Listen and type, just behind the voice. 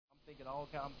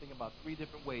I'm thinking about three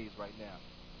different ways right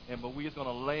now. But we're just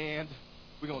gonna land.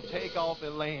 We're gonna take off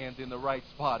and land in the right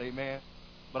spot, amen.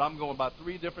 But I'm going about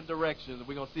three different directions, and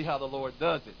we're gonna see how the Lord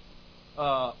does it.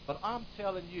 But I'm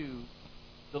telling you,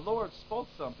 the Lord spoke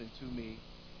something to me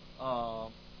not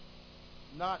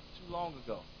too long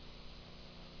ago.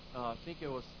 I think it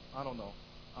was, I don't know.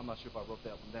 I'm not sure if I wrote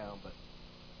that one down,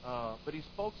 but He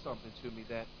spoke something to me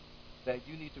that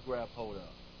you need to grab hold of.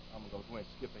 I'm going to go ahead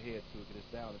and skip ahead to it because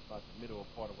it's down. It's about the middle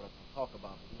part of what I'm going to talk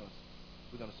about, but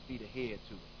we're going to speed ahead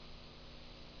to it.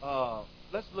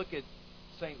 Let's look at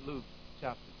St. Luke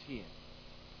chapter 10,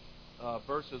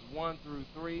 verses 1 through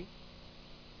 3,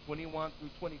 21 through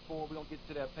 24. We're going to get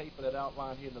to that paper, that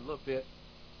outline here in a little bit.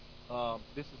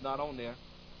 This is not on there,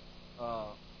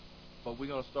 but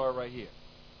we're going to start right here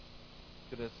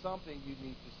because there's something you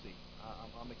need to see.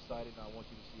 I'm excited, and I want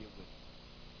you to see it with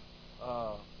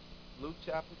me. Luke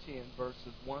chapter 10,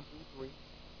 verses 1 through 3,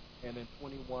 and then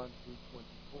 21 through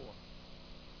 24.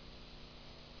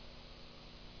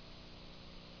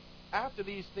 After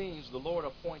these things, the Lord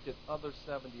appointed other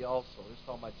 70 also. This is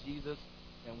talking about Jesus,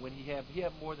 and when he had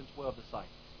more than 12 disciples.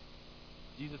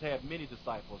 Jesus had many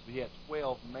disciples, but he had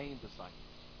 12 main disciples.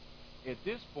 At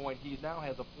this point, he now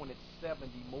has appointed 70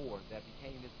 more that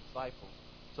became his disciples.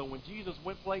 So when Jesus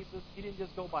went places, he didn't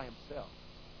just go by himself.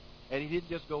 And he didn't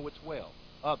just go with 12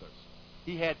 others.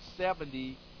 He had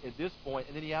 70 at this point,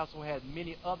 and then he also had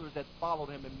many others that followed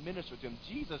him and ministered to him.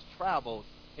 Jesus traveled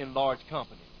in large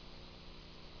company.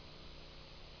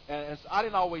 And so I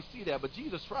didn't always see that, but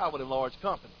Jesus traveled in large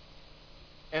company.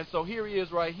 And so here he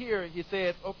is right here. He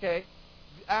says, okay,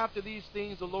 after these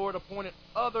things the Lord appointed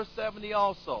other 70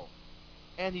 also.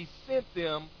 And he sent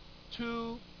them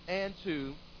 2 and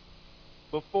 2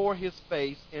 before his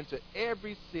face into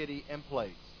every city and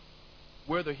place,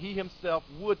 whither he himself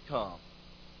would come.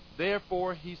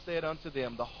 Therefore he said unto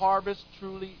them, the harvest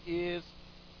truly is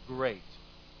great,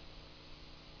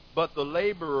 but the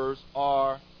laborers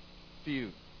are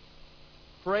few.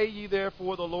 Pray ye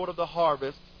therefore the Lord of the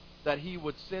harvest that he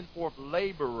would send forth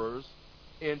laborers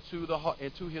into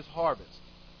his harvest.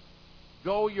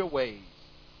 Go your ways.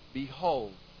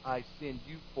 Behold, I send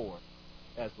you forth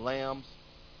as lambs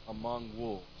among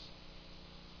wolves.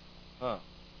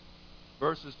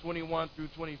 Verses 21 through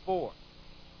 24.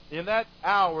 In that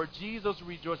hour, Jesus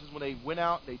rejoices. When they went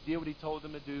out, they did what he told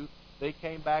them to do. They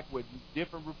came back with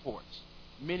different reports,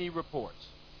 many reports.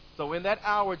 So in that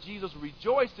hour, Jesus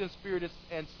rejoiced in spirit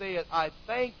and said, I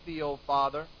thank thee, O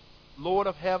Father, Lord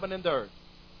of heaven and earth,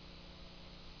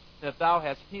 that thou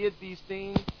hast hid these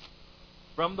things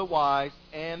from the wise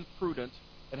and prudent,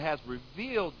 and hast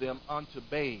revealed them unto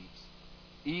babes.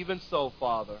 Even so,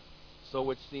 Father,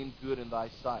 so it seemed good in thy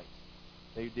sight.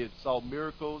 They saw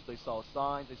miracles, they saw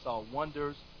signs, they saw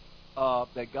wonders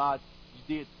that God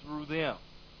did through them.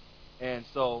 And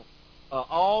so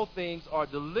all things are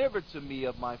delivered to me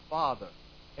of my Father,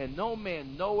 and no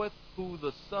man knoweth who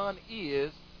the Son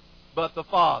is but the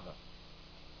Father,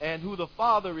 and who the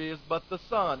Father is but the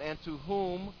Son, and to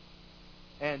whom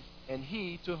and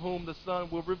he to whom the Son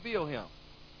will reveal him.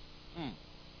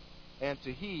 And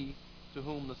to he to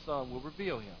whom the Son will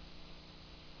reveal him.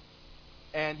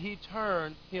 And he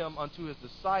turned him unto his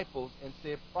disciples and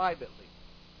said privately,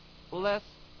 blessed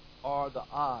are the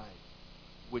eyes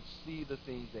which see the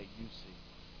things that you see.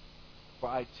 For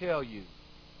I tell you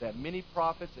that many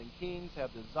prophets and kings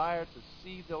have desired to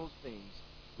see those things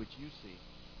which you see,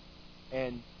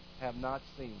 and have not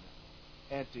seen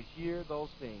them, and to hear those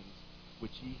things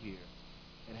which ye hear,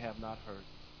 and have not heard.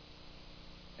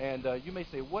 And you may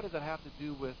say, what does that have to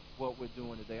do with what we're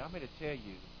doing today? I'm here to tell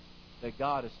you that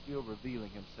God is still revealing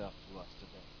himself to us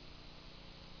today.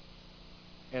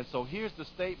 And so here's the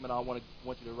statement I want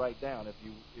you to write down. If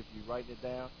you write it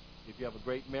down, if you have a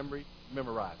great memory,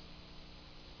 memorize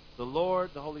it. The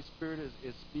Lord, the Holy Spirit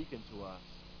is speaking to us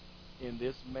in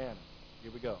this manner.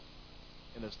 Here we go.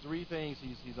 And there's 3 things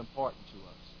he's imparting to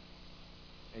us.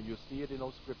 And you'll see it in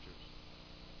those scriptures.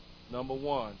 Number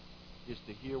 1 is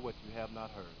to hear what you have not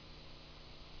heard.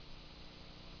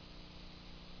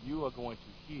 You are going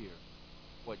to hear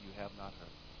what you have not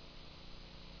heard.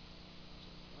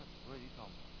 What are you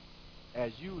talking about?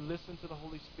 As you listen to the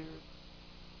Holy Spirit,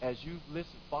 as you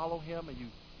follow him, and you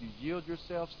yield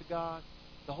yourselves to God,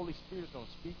 the Holy Spirit is going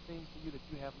to speak things to you that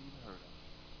you haven't even heard of.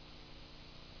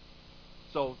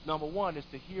 So number 1 is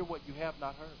to hear what you have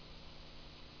not heard.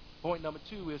 Point number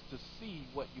 2 is to see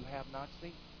what you have not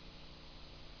seen.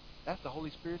 That's the Holy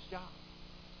Spirit's job.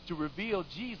 To reveal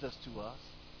Jesus to us,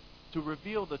 to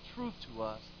reveal the truth to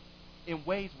us in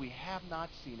ways we have not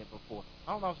seen it before.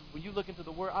 I don't know, when you look into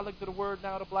the Word, I look into the Word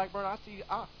now, the Blackburn,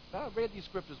 I've read these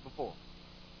scriptures before.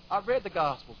 I've read the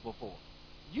Gospels before.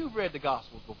 You've read the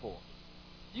Gospels before.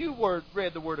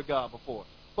 Read the Word of God before.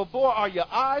 But boy, are your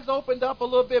eyes opened up a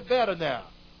little bit better now?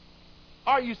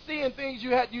 Are you seeing things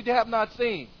you have not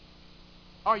seen?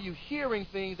 Are you hearing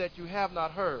things that you have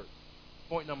not heard?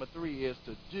 Point number 3 is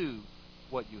to do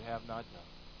what you have not done.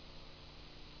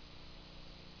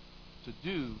 To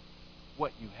do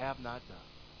what you have not done.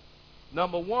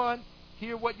 Number 1,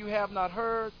 hear what you have not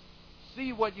heard,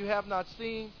 see what you have not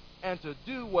seen, and to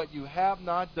do what you have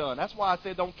not done. That's why I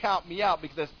said don't count me out,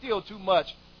 because there's still too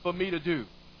much for me to do.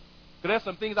 Because there's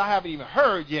some things I haven't even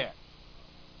heard yet.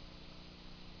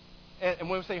 And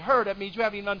when we say heard, that means you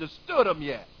haven't even understood them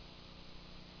yet.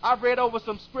 I've read over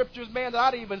some scriptures, man, that I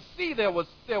didn't even see there was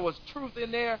truth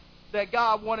in there that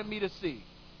God wanted me to see.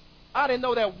 I didn't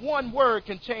know that one word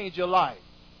can change your life.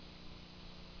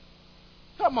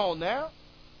 Come on now.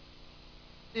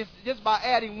 It's just by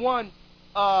adding one,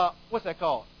 what's that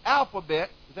called?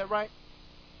 Alphabet. Is that right?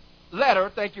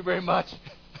 Letter. Thank you very much.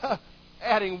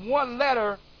 Adding one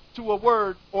letter to a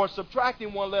word or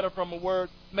subtracting one letter from a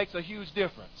word makes a huge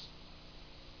difference.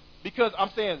 Because I'm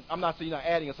not saying you're not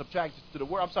adding and subtracting to the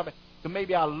word. I'm saying that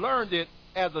maybe I learned it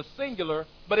as a singular,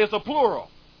 but it's a plural.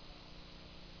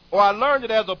 Or I learned it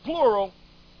as a plural,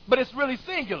 but it's really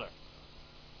singular.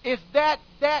 It's that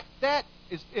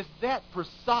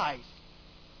precise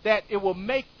that it will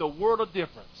make the world of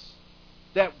difference.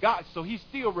 That God, so He's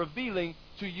still revealing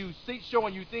to you,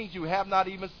 showing you things you have not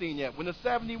even seen yet. When the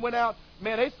 70 went out,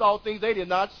 man, they saw things they did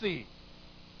not see.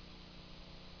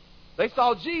 They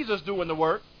saw Jesus doing the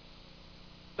work.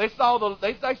 They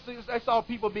saw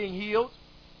people being healed.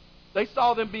 They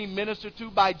saw them being ministered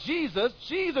to by Jesus.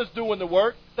 Jesus doing the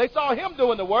work. They saw Him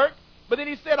doing the work. But then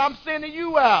He said, I'm sending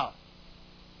you out.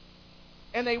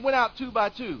 And they went out 2 by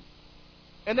 2.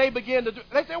 And they began to do.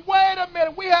 They said, wait a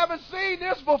minute, we haven't seen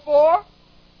this before.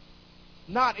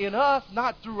 Not in us,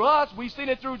 not through us. We've seen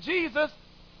it through Jesus.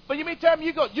 But you mean tell me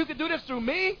you can do this through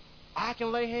me? I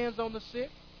can lay hands on the sick,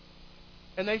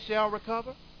 and they shall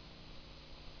recover.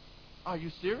 Are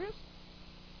you serious?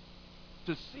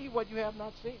 To see what you have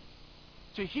not seen.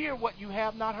 To hear what you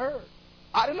have not heard.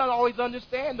 I did not always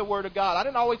understand the Word of God. I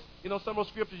didn't always, some of those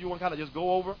scriptures you want to kind of just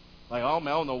go over. Like, oh,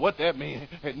 man, I don't know what that means.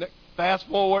 Fast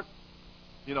forward.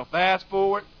 Fast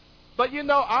forward. But,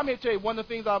 I'm here to tell you, one of the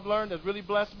things I've learned that's really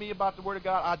blessed me about the Word of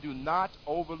God, I do not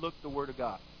overlook the Word of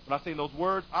God. When I say those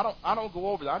words, I don't go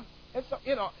over them. And so,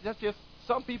 that's just,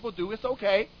 some people do. It's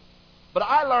okay. But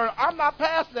I learned I'm not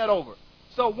passing that over.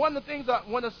 So one of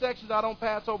the sections I don't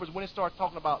pass over is when it starts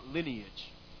talking about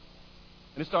lineage.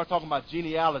 And it starts talking about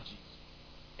genealogies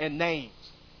and names.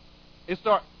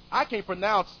 I can't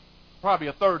pronounce probably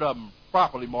a third of them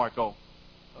properly, Marco.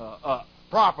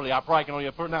 Properly, I probably can only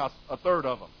pronounce a third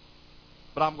of them.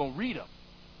 But I'm going to read them.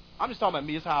 I'm just talking about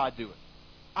me. It's how I do it.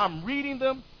 I'm reading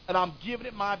them, and I'm giving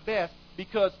it my best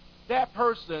because that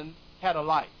person had a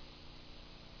life.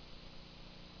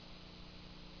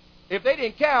 If they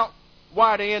didn't count,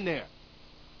 why are they in there?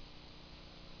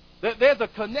 There's a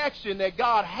connection that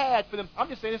God had for them. I'm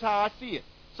just saying this is how I see it.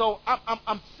 So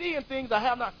I'm seeing things I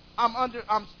have not.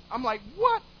 I'm like,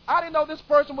 what? I didn't know this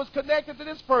person was connected to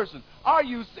this person. Are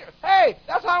you serious? Hey,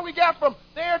 that's how we got from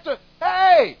there to.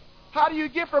 Hey, how do you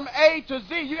get from A to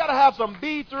Z? You got to have some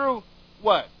B through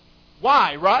what?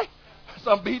 Y, right?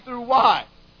 Some B through Y.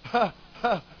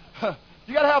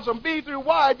 You got to have some B through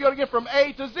Y if you're going to get from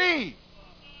A to Z.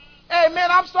 Hey,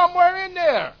 man, I'm somewhere in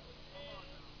there.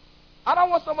 I don't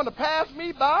want someone to pass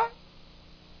me by.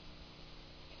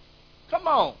 Come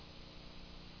on.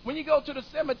 When you go to the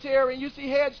cemetery and you see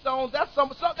headstones, that's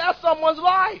someone's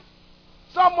life.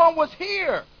 Someone was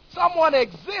here. Someone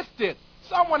existed.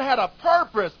 Someone had a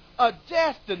purpose, a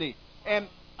destiny. And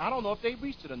I don't know if they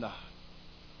reached it or not.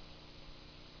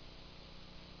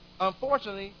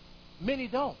 Unfortunately, many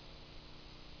don't.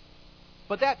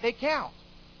 But that they count.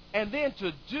 And then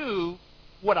to do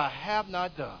what I have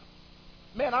not done.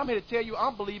 Man, I'm here to tell you,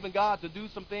 I'm believing God to do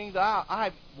some things.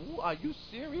 Are you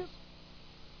serious?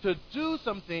 To do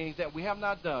some things that we have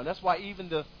not done. That's why even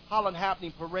the Holland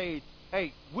Happening Parade,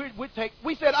 hey,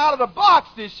 we said out of the box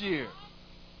this year.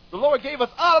 The Lord gave us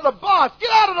out of the box. Get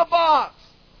out of the box.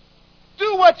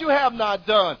 Do what you have not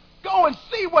done. Go and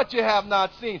see what you have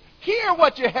not seen. Hear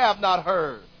what you have not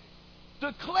heard.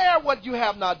 Declare what you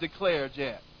have not declared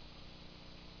yet.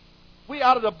 We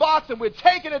out of the box and we're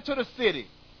taking it to the city.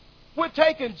 We're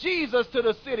taking Jesus to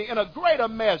the city in a greater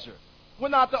measure. We're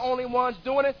not the only ones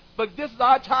doing it, but this is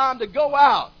our time to go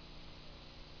out.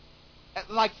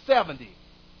 At like 70.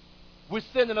 We're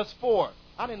sending us forth.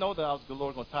 I didn't know that the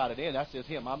Lord was going to tie it in. That's just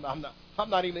him. I'm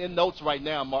not even in notes right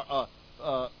now,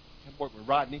 work with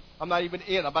Rodney. I'm not even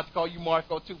in. I'm about to call you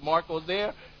Marco, too. Marco's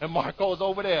there, and Marco's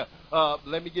over there.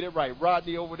 Let me get it right.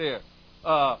 Rodney over there.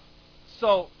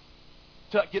 So,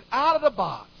 to get out of the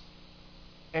box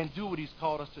and do what he's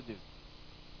called us to do.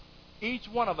 Each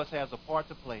one of us has a part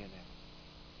to play in that.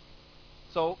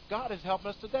 So, God is helping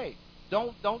us today.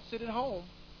 Don't sit at home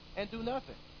and do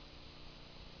nothing.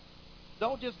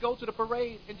 Don't just go to the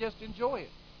parade and just enjoy it.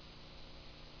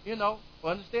 You know,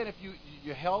 understand if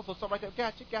your health or something like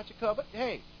that, got you covered.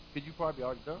 Hey, because you probably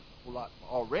already done a whole lot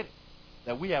already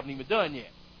that we haven't even done yet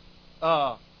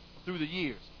through the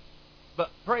years. But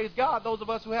praise God, those of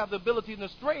us who have the ability and the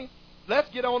strength, let's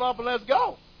get on up and let's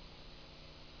go.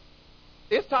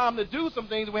 It's time to do some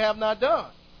things we have not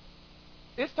done.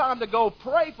 It's time to go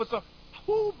pray for some.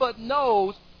 Who but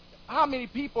knows how many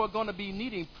people are going to be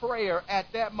needing prayer at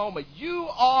that moment? You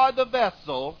are the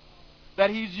vessel that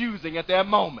he's using at that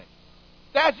moment.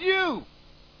 That's you.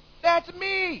 That's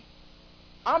me.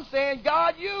 I'm saying,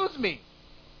 God, use me.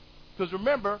 Because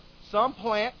remember, some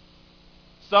plant,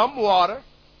 some water,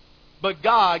 but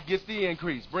God gets the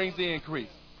increase, brings the increase.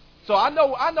 So I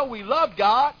know we love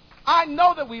God. I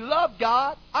know that we love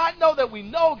God. I know that we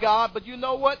know God. But you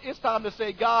know what? It's time to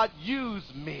say, God, use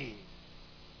me.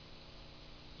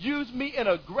 Use me in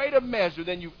a greater measure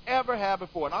than you've ever had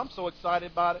before. And I'm so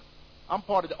excited about it. I'm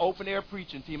part of the open air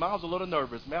preaching team. I was a little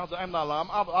nervous, man. I'm not lying.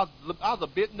 I was a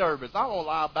bit nervous. I won't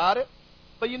lie about it.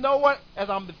 But you know what? As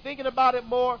I'm thinking about it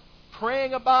more,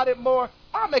 praying about it more,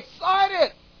 I'm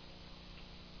excited.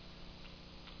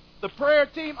 The prayer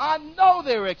team, I know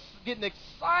they're getting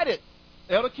excited.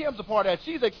 Elder Kim's a part of that.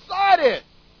 She's excited.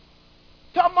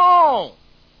 Come on.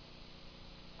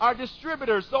 Our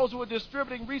distributors, those who are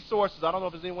distributing resources. I don't know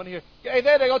if there's anyone here. Hey,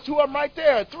 there they go. 2 of them right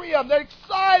there. 3 of them. They're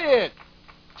excited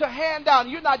to hand out.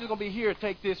 You're not just going to be here,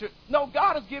 take this. No,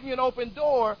 God has given you an open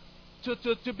door to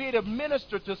be able to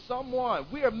minister to someone.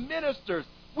 We are ministers.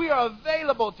 We are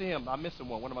available to him. I'm missing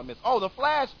one. What am I missing? Oh, the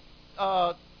flash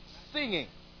singing.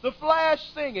 The flash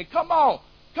singing. Come on.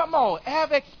 Come on.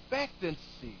 Have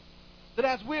expectancy. That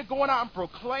as we're going out and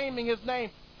proclaiming his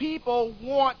name, people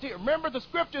want to. Remember, the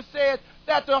scripture says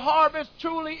that the harvest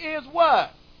truly is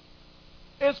what?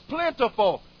 It's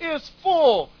plentiful. It's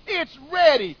full. It's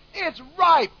ready. It's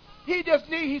ripe.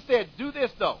 He said, do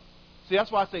this though. See,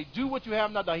 that's why I say, do what you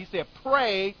have not done. He said,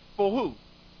 pray for who?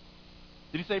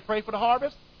 Did he say pray for the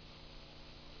harvest?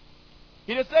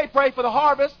 He didn't say pray for the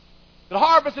harvest. The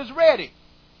harvest is ready.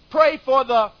 Pray for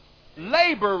the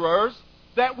laborers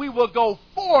that we will go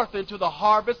forth into the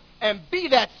harvest and be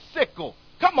that sickle.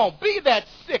 Come on, be that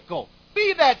sickle.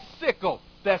 Be that sickle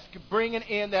that's bringing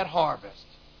in that harvest.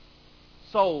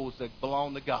 Souls that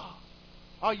belong to God.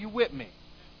 Are you with me?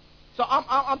 So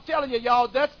I'm telling you, y'all,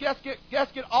 let's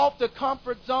get off the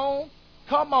comfort zone.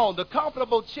 Come on, the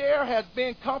comfortable chair has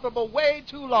been comfortable way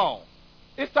too long.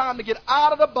 It's time to get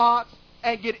out of the box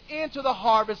and get into the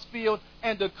harvest field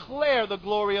and declare the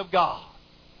glory of God.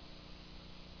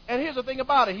 And here's the thing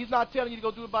about it. He's not telling you to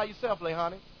go do it by yourself,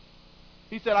 honey.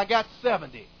 He said, I got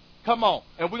 70. Come on.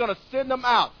 And we're going to send them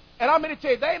out. And I'm going to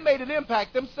tell you, they made an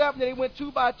impact. Them 70, they went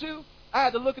 2 by 2. I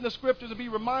had to look in the scriptures to be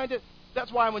reminded.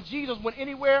 That's why when Jesus went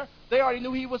anywhere, they already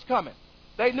knew he was coming.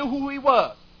 They knew who he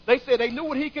was. They said they knew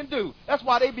what he can do. That's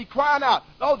why they be crying out,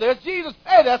 oh, there's Jesus.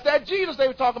 Hey, that's that Jesus they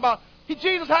were talking about.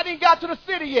 Jesus hadn't even got to the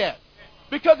city yet.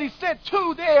 Because he sent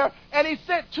 2 there, and he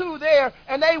sent 2 there,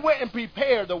 and they went and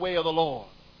prepared the way of the Lord.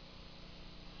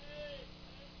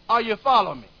 Are you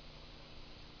following me?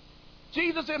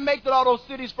 Jesus didn't make it all those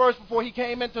cities first before he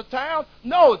came into town.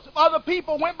 No, other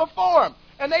people went before him.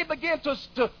 And they began to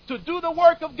do the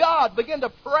work of God, begin to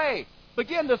pray,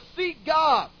 begin to seek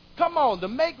God. Come on, to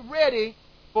make ready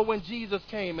for when Jesus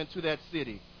came into that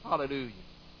city. Hallelujah.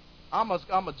 I'm going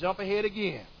to jump ahead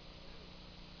again.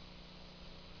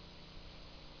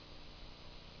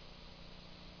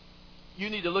 You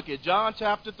need to look at John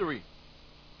chapter 3.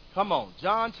 Come on,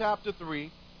 John chapter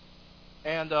 3.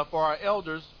 And for our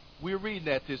elders, we're reading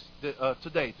that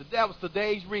today. That was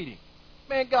today's reading.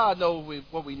 Man, God knows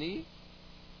what we need.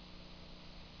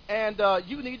 And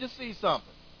you need to see something.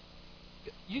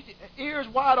 Ears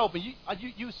wide open.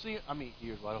 You see,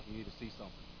 ears wide open. You need to see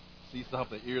something. See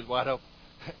something. Ears wide open.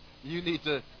 You need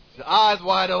to, eyes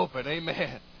wide open.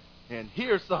 Amen. And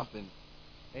hear something.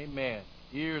 Amen.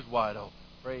 Ears wide open.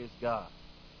 Praise God.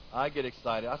 I get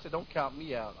excited. I said, don't count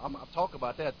me out. I'm talking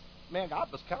about that. Man, I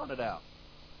was counted out.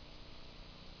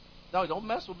 No, don't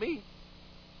mess with me.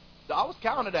 I was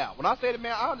counted out. When I say that,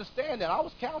 man, I understand that. I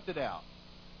was counted out.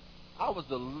 I was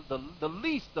the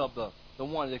least of the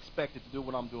one expected to do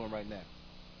what I'm doing right now.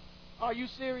 Are you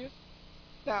serious?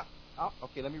 Now,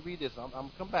 Okay, let me read this. I'm going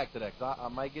to come back to that because I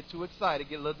might get too excited,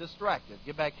 get a little distracted.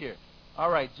 Get back here. All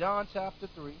right, John chapter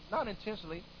 3. Not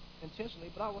intentionally,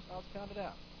 but I was counted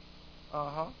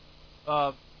out.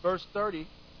 Verse 30,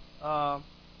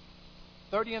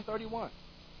 30 and 31.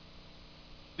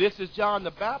 This is John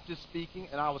the Baptist speaking,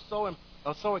 and I was so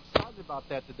excited about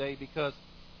that today because,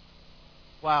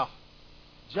 wow,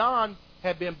 John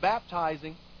had been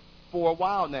baptizing for a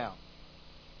while now,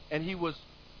 and he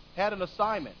had an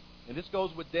assignment, and this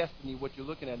goes with destiny. What you're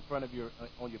looking at in front of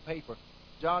on your paper,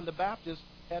 John the Baptist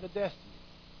had a destiny.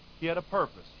 He had a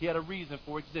purpose. He had a reason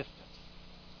for existence,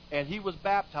 and he was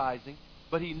baptizing,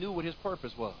 but he knew what his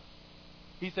purpose was.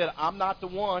 He said, "I'm not the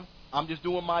one. I'm just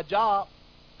doing my job.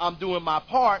 I'm doing my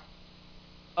part.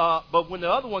 But when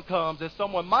the other one comes, there's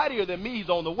someone mightier than me. He's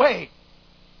on the way.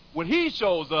 When he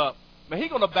shows up, man, he's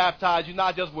going to baptize you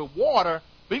not just with water,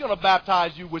 but he's going to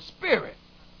baptize you with spirit."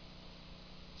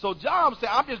 So John said,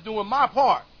 "I'm just doing my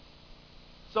part."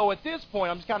 So at this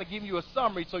point, I'm just kind of giving you a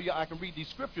summary so I can read these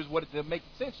scriptures, to make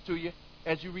sense to you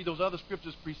as you read those other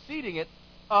scriptures preceding it.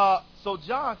 So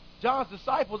John's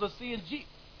disciples are seeing Jesus.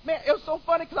 Man, it was so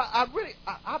funny because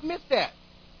I missed that.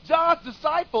 John's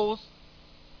disciples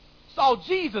saw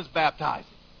Jesus baptizing.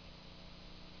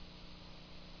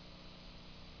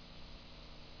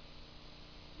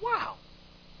 Wow.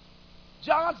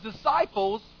 John's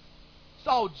disciples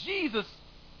saw Jesus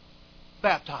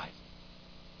baptizing.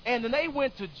 And then they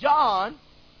went to John,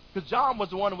 because John was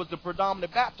the one who was the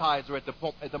predominant baptizer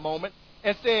at the moment,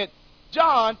 and said,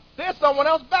 "John, there's someone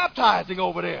else baptizing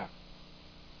over there."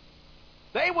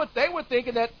 They were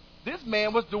thinking that this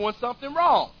man was doing something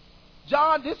wrong.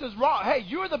 "John, this is wrong. Hey,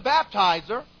 you're the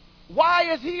baptizer.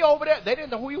 Why is he over there?" They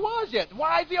didn't know who he was yet.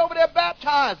 "Why is he over there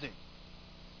baptizing?"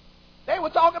 They were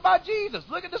talking about Jesus.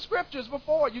 Look at the scriptures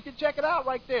before. You can check it out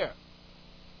right there.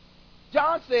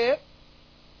 John said,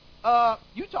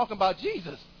 "You talking about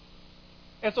Jesus."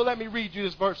 And so let me read you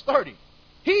this verse 30.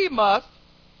 "He must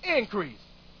increase,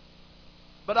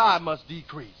 but I must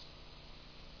decrease.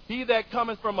 He that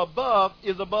cometh from above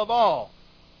is above all.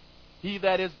 He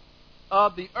that is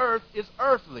of the earth is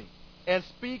earthly, and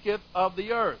speaketh of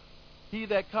the earth. He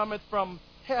that cometh from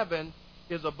heaven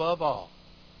is above all.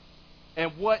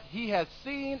 And what he has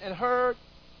seen and heard,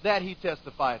 that he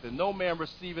testifieth, and no man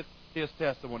receiveth his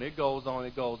testimony." It goes on,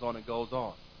 it goes on, it goes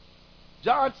on.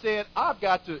 John said,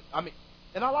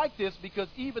 and I like this because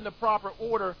even the proper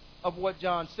order of what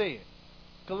John said.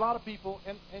 Because a lot of people,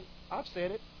 and I've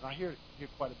said it, and I hear it here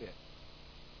quite a bit.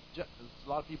 A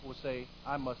lot of people would say,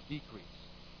 "I must decrease.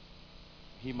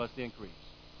 He must increase."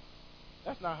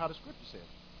 That's not how the scripture says it.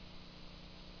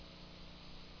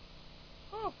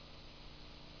 Oh.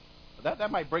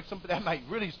 That might break something. That might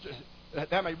really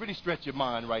stretch your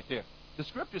mind right there. The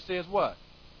scripture says what?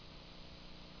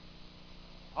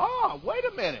 Oh, wait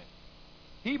a minute.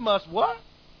 He must what?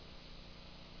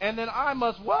 And then I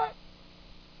must what?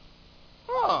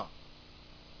 Huh.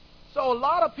 So a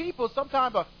lot of people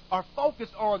sometimes are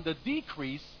focused on the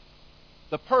decrease,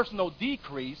 the personal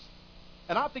decrease,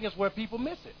 and I think it's where people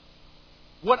miss it.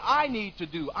 What I need to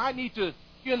do, I need to,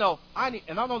 and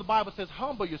I know the Bible says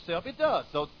humble yourself. It does.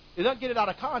 So it doesn't get it out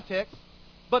of context,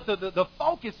 but the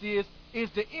focus is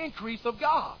the increase of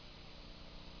God.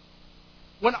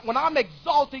 When I'm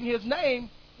exalting His name,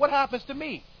 what happens to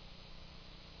me?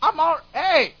 I'm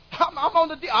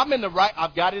in the right.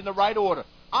 I've got it in the right order.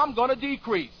 I'm going to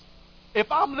decrease.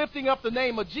 If I'm lifting up the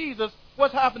name of Jesus,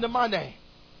 what's happened to my name?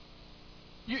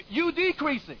 You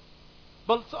decreasing.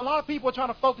 But a lot of people are trying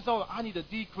to focus on, I need to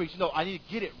decrease. I need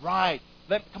to get it right.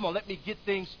 Let me get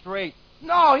things straight.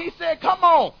 No, he said, come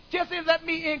on. Just let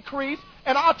me increase,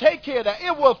 and I'll take care of that.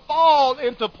 It will fall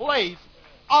into place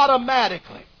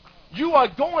automatically. You are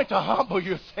going to humble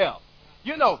yourself.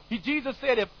 Jesus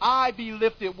said, if I be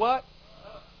lifted, what?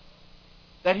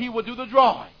 That he will do the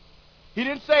drawing. He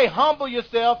didn't say humble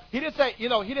yourself. He didn't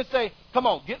say, come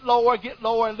on, get lower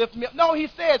and lift me up. No, he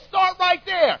said, start right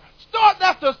there.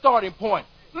 That's the starting point.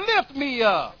 Lift me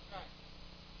up.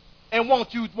 And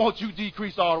won't you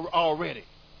decrease already?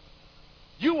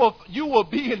 You will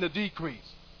be in the decrease.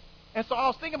 And so I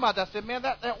was thinking about that. I said, man,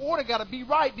 that order got to be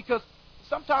right, because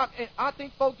sometimes I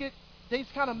think folks they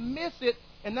just kind of miss it,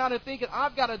 and now they're thinking,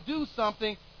 I've got to do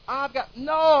something.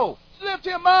 No, lift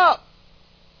him up.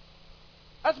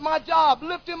 That's my job.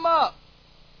 Lift him up.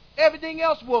 Everything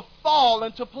else will fall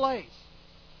into place.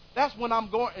 That's when I'm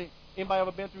going. Anybody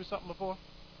ever been through something before?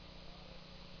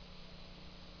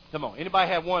 Come on. Anybody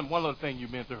had one little thing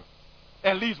you've been through?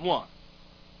 At least one.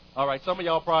 All right. Some of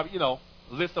y'all probably, a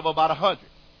list of about 100.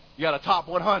 You got a top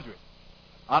 100.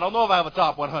 I don't know if I have a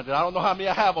top 100. I don't know how many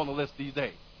I have on the list these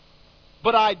days.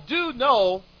 But I do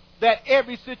know that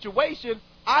every situation,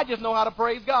 I just know how to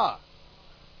praise God.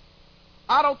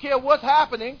 I don't care what's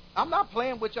happening. I'm not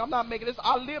playing with you. I'm not making this.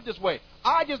 I live this way.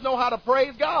 I just know how to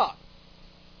praise God.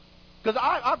 Because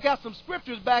I've got some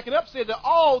scriptures backing up saying that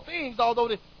all things, although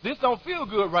this don't feel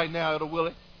good right now, Elder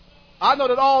Willie, I know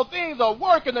that all things are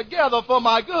working together for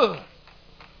my good.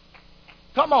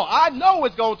 Come on. I know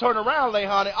it's going to turn around,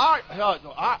 Lehani.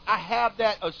 I have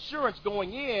that assurance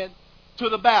going in to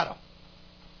the battle.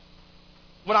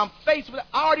 When I'm faced with it,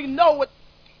 I already know what,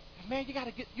 man,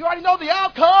 you already know the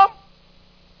outcome.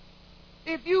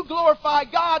 If you glorify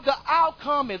God, the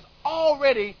outcome is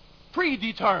already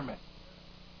predetermined.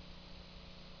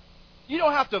 You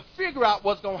don't have to figure out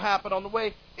what's going to happen on the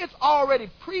way. It's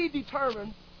already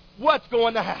predetermined what's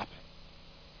going to happen.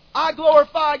 I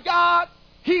glorify God,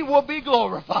 He will be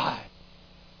glorified.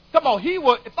 Come on, He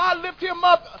will. If I lift Him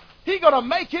up, He's going to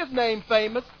make His name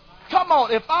famous. Come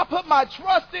on, if I put my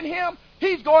trust in Him,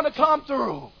 He's going to come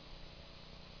through.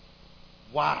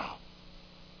 Wow.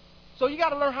 So you got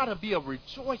to learn how to be a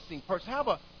rejoicing person.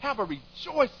 Have a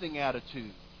rejoicing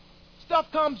attitude. Stuff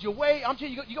comes your way. I'm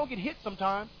telling you, you're going to get hit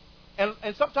sometimes.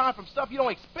 And sometimes from stuff you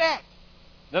don't expect.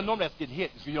 Now, normally that's getting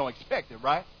hit because you don't expect it,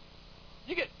 right?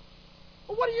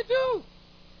 Well, what do?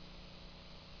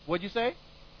 What'd you say?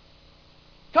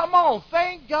 Come on,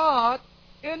 thank God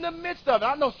in the midst of it.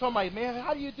 I know somebody, man,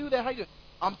 how do you do that?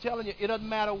 I'm telling you, it doesn't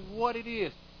matter what it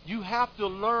is. You have to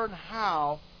learn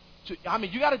how to,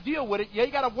 you got to deal with it. Yeah,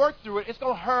 you got to work through it. It's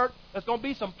going to hurt. There's going to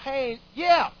be some pain.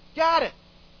 Yeah, got it.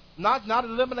 Not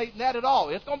eliminating that at all.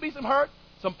 It's going to be some hurt,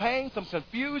 some pain, some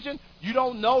confusion. You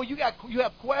don't know. You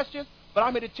have questions. But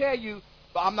I'm here to tell you,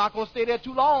 I'm not going to stay there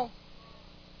too long.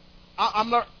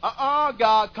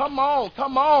 God, come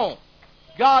on.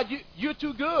 God, you're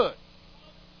too good.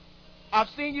 I've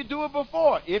seen you do it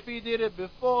before. If He did it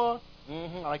before,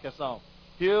 I like that song.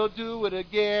 He'll do it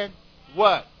again.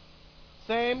 What?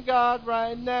 Same God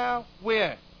right now.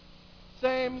 When?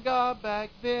 Same God back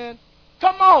then.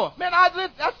 Come on. Man,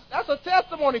 that's a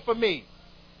testimony for me.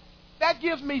 That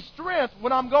gives me strength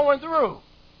when I'm going through.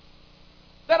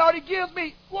 That already gives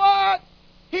me, what?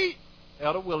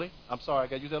 Elder Willie, I'm sorry, I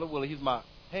got to use Elder Willie. He's my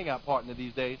hangout partner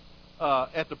these days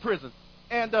at the prison.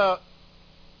 And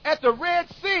at the Red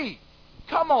Sea,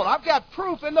 come on, I've got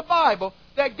proof in the Bible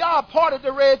that God parted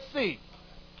the Red Sea.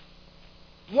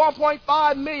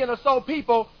 1.5 million or so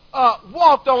people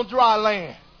walked on dry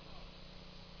land.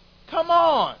 Come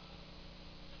on.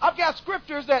 I've got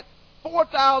scriptures that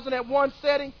 4,000 at one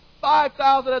setting,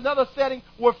 5,000 at another setting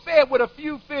were fed with a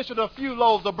few fish and a few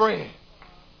loaves of bread.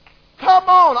 Come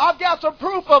on, I've got some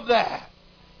proof of that.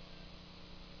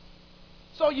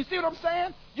 So you see what I'm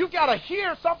saying? You got to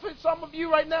hear something. Some of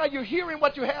you right now, you're hearing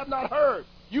what you have not heard.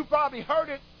 You probably heard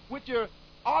it with your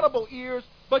audible ears,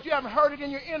 but you haven't heard it in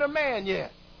your inner man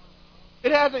yet.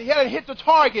 It hasn't hit the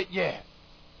target yet.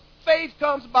 Faith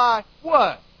comes by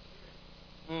what?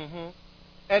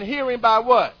 And hearing by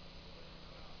what?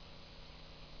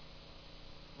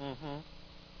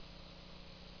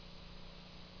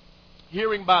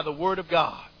 Hearing by the Word of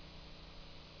God.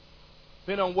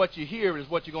 Depending on what you hear is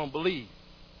what you're going to believe.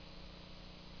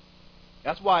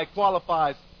 That's why it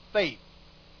qualifies faith.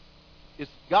 It's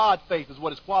God faith is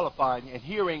what is qualifying, and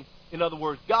hearing, in other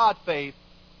words, God faith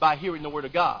by hearing the Word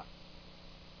of God.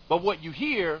 But what you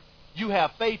hear, you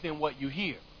have faith in what you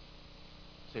hear.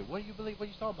 You say, what do you believe? What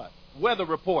are you talking about? Weather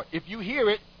report. If you hear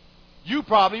it, you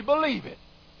probably believe it.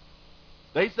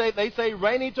 They say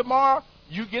raining tomorrow,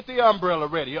 you get the umbrella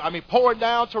ready. Pouring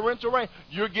down torrential rain.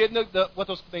 You're getting what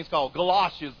those things called?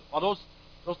 Galoshes. Are those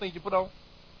things you put on?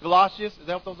 Galoshes? Is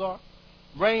that what those are?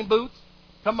 Rain boots?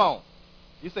 Come on.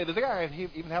 You say, does the guy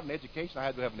even have an education? I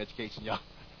had to have an education, y'all.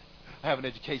 I have an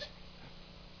education.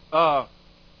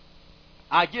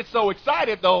 I get so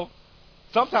excited, though,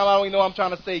 sometimes I don't even know I'm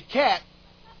trying to say cat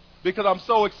because I'm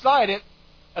so excited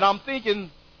and I'm thinking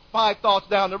 5 thoughts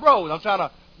down the road. I'm trying to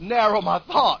narrow my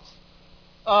thoughts.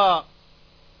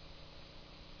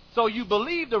 So you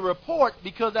believe the report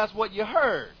because that's what you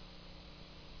heard.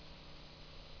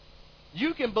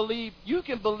 You can believe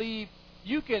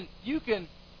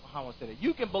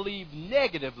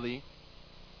negatively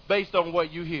based on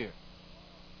what you hear.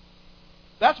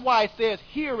 That's why it says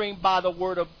hearing by the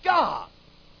Word of God.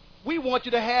 We want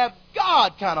you to have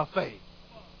God kind of faith.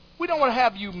 We don't want to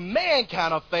have you man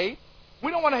kind of faith. We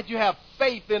don't want you to have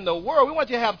faith in the world. We want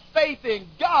you to have faith in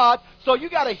God. So you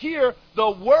got to hear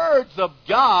the words of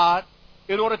God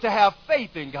in order to have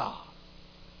faith in God.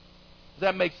 Does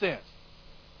that make sense?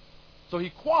 So He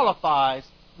qualifies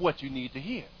what you need to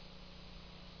hear.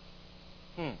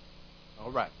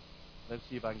 All right. Let's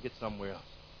see if I can get somewhere else.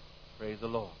 Praise the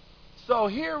Lord. So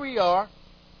here we are.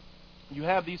 You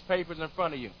have these papers in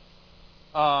front of you.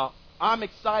 I'm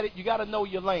excited. You got to know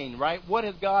your lane, right? What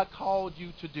has God called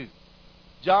you to do?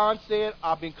 John said,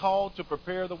 I've been called to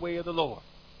prepare the way of the Lord.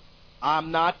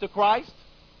 I'm not the Christ.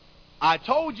 I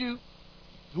told you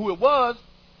who it was.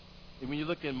 And when you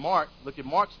look at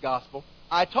Mark's gospel,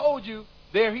 I told you,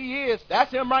 there he is.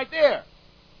 That's him right there.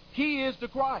 He is the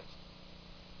Christ.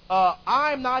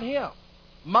 I'm not him.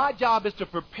 My job is to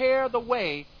prepare the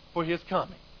way for his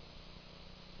coming.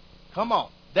 Come on.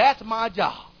 That's my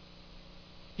job.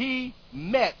 He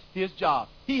met his job.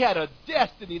 He had a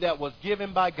destiny that was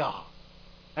given by God.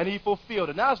 And he fulfilled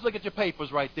it. Now let's look at your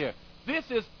papers right there. This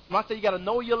is, when I say you got to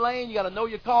know your lane, you got to know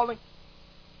your calling.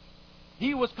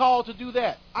 He was called to do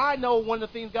that. I know one of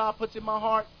the things God puts in my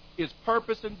heart is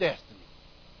purpose and destiny.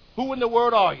 Who in the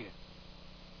world are you?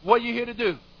 What are you here to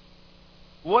do?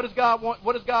 What does God want?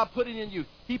 What does God put in you?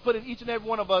 He put in each and every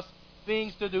one of us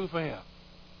things to do for him.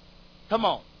 Come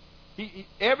on.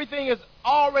 Everything is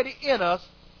already in us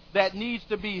that needs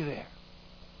to be there.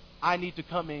 I need to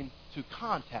come into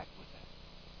contact with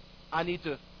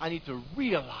that. I need to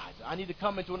realize it. I need to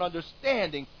come into an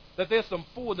understanding that there's some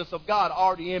fullness of God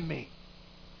already in me.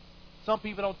 Some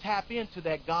people don't tap into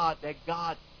that God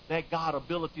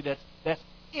ability that's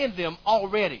in them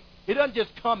already. It doesn't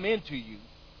just come into you.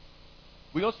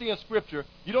 We're going to see in Scripture,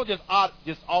 you don't just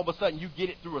all of a sudden you get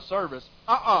it through a service.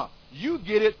 You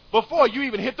get it before you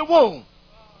even hit the womb.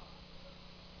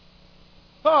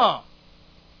 All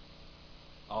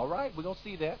right, we're going to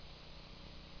see that.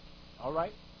 All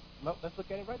right. No, let's look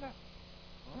at it right now.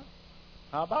 All right.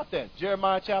 How about that?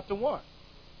 Jeremiah chapter 1.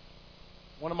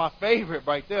 One of my favorite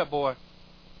right there, boy.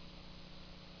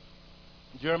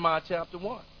 Jeremiah chapter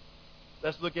 1.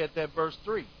 Let's look at that verse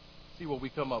 3. See what we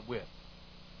come up with.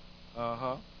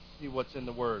 See what's in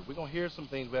the Word. We're going to hear some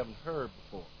things we haven't heard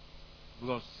before. We're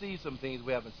going to see some things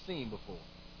we haven't seen before.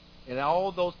 And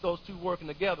all those two working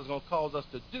together is going to cause us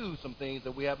to do some things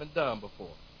that we haven't done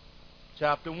before.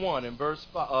 Chapter 1 and verse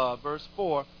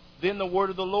 4. Then the word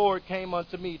of the Lord came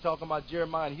unto me, talking about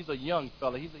Jeremiah. And he's a young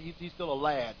fella. He's still a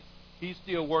lad. He's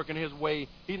still working his way.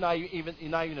 He's not even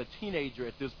a teenager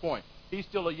at this point. He's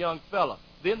still a young fella.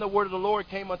 Then the word of the Lord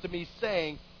came unto me,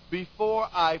 saying, before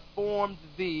I formed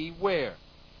thee, where?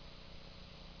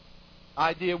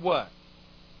 I did what?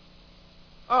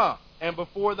 And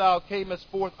before thou camest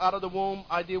forth out of the womb,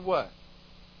 I did what?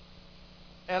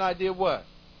 And I did what?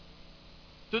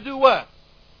 To do what?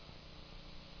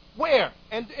 Where?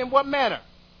 And in what manner?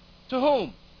 To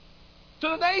whom? To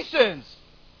the nations.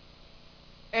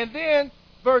 And then,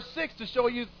 verse 6, to show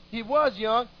you he was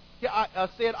young, I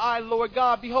said, I, Lord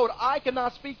God, behold, I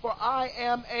cannot speak, for I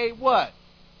am a what?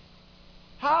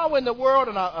 How in the world,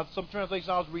 and some translations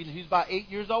I was reading, he's about 8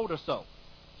 years old or so.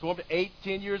 So 8,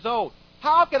 10 years old.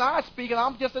 How can I speak and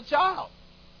I'm just a child?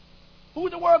 Who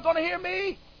in the world going to hear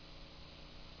me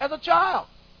as a child?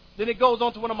 Then it goes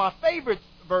on to one of my favorite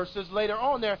verses later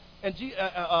on there, and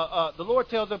the Lord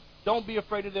tells them, don't be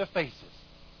afraid of their faces,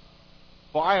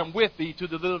 for I am with thee to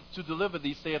deliver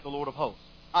thee, saith the Lord of hosts.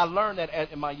 I learned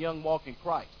that in my young walk in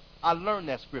Christ. I learned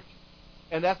that scripture.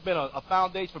 And that's been a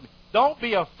foundation for me. Don't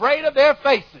be afraid of their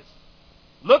faces.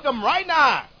 Look them right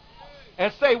now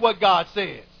and say what God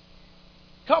says.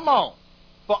 Come on.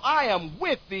 For I am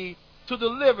with thee to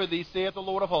deliver thee, saith the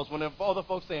Lord of hosts. When other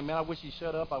folks say, man, I wish he'd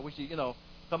shut up. I wish he,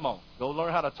 come on. Go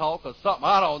learn how to talk or something.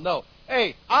 I don't know.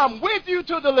 Hey, I'm with you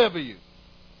to deliver you.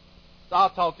 So I'll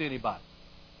talk to anybody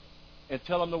and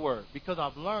tell them the word. Because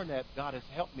I've learned that God has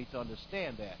helped me to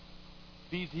understand that.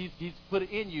 He's put it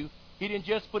in you. He didn't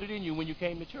just put it in you when you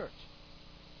came to church.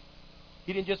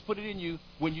 He didn't just put it in you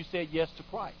when you said yes to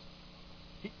Christ.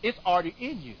 It's already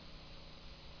in you.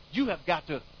 You have got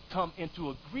to come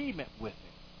into agreement with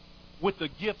it, with the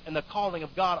gift and the calling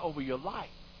of God over your life.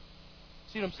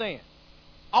 See what I'm saying?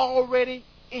 Already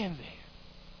in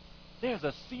there. There's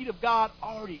a seed of God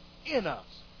already in us,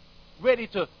 ready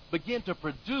to begin to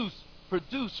produce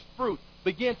fruit,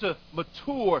 begin to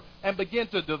mature, and begin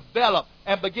to develop,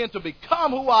 and begin to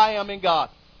become who I am in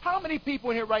God. How many people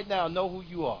in here right now know who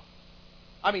you are?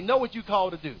 I mean, know what you're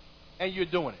called to do, and you're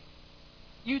doing it.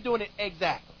 You're doing it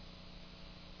exactly.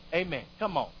 Amen.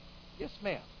 Come on. Yes,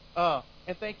 ma'am.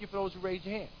 And thank you for those who raised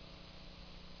your hand.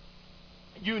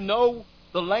 You know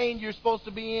the lane you're supposed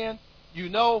to be in. You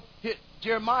know,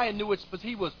 Jeremiah knew it, but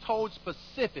he was told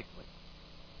specifically,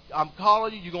 I'm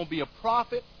calling you, you're going to be a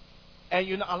prophet.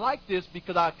 And I like this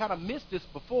because I kind of missed this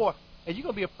before, and you're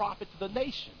going to be a prophet to the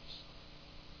nations.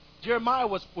 Jeremiah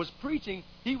was preaching.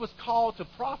 He was called to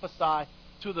prophesy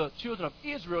to the children of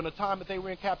Israel in the time that they were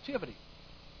in captivity.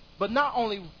 But not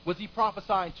only was he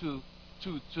prophesying to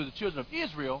the children of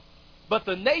Israel, but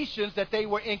the nations that they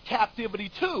were in captivity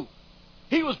to.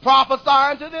 He was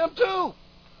prophesying to them too.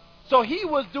 So he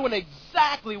was doing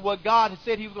exactly what God had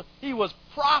said he was. He was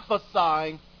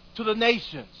prophesying to the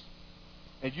nations.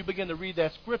 And you begin to read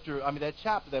that scripture, that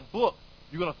chapter, that book,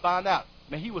 you're going to find out.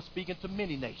 Man, he was speaking to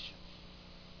many nations.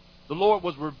 The Lord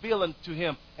was revealing to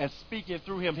him and speaking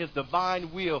through him his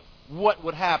divine will, what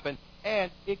would happen. And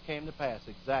it came to pass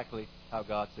exactly how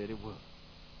God said it would.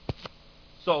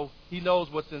 So he knows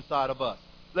what's inside of us.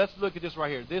 Let's look at this right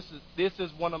here. This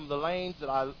is one of the lanes that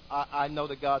I know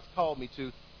that God's called me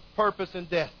to. Purpose and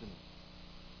destiny.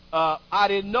 I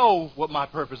didn't know what my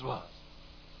purpose was.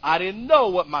 I didn't know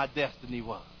what my destiny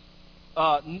was,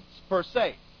 per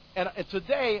se. And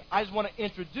today, I just want to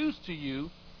introduce to you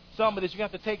some of this. You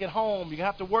have to take it home. You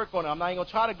have to work on it. I'm not even going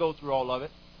to try to go through all of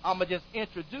it. I'm going to just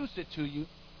introduce it to you.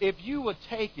 If you would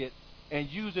take it and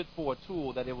use it for a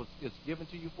tool that it's given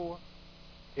to you for,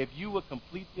 if you would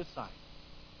complete the assignment,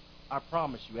 I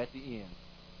promise you, at the end,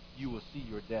 you will see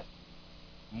your destiny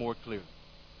more clearly.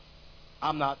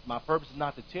 My purpose is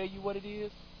not to tell you what it is,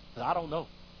 because I don't know.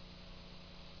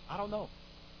 I don't know.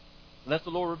 Unless the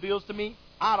Lord reveals to me,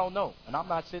 I don't know. And I'm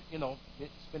not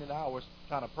spending hours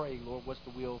trying to pray, Lord, what's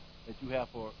the will that you have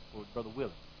for Brother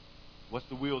Willie? What's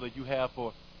the will that you have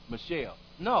for Michelle?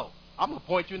 No, I'm going to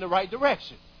point you in the right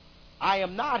direction. I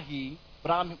am not he,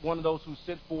 but I'm one of those who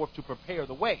sent forth to prepare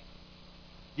the way,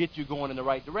 get you going in the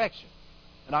right direction.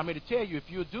 And I'm here to tell you, if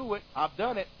you'll do it, I've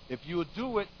done it. If you'll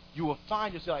do it, you will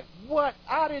find yourself like, what?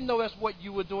 I didn't know that's what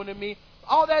you were doing to me.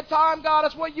 All that time, God,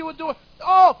 that's what you were doing.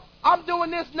 Oh, I'm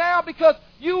doing this now because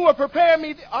you were preparing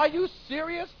me. Are you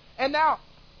serious? And now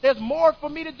there's more for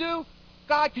me to do?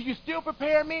 God, can you still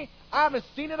prepare me? I haven't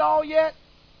seen it all yet.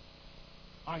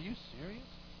 Are you serious?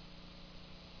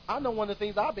 I know one of the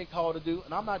things I've been called to do,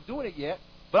 and I'm not doing it yet,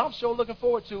 but I'm sure looking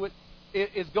forward to it,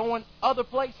 is going other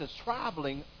places,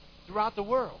 traveling throughout the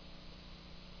world,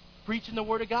 preaching the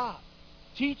Word of God,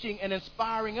 teaching and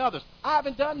inspiring others. I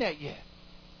haven't done that yet.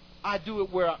 I do it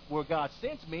where God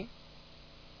sends me,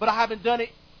 but I haven't done it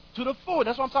to the full.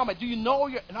 That's what I'm talking about. Do you know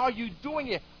and are you doing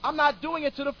it? I'm not doing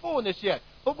it to the fullness yet.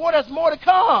 But boy, there's more to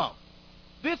come.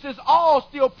 This is all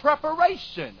still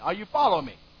preparation. Are you following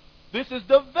me? This is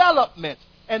development.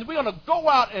 And we're going to go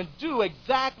out and do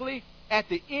exactly at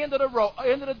the end of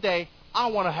the day, I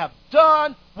want to have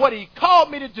done what he called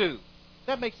me to do.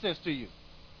 That makes sense to you.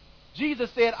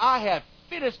 Jesus said, I have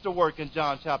finished the work in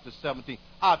John chapter 17.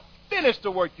 I've finished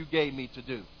the work you gave me to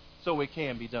do. So it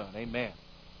can be done. Amen.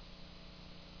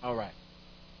 All right.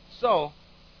 So,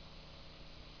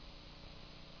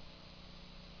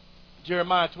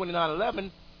 Jeremiah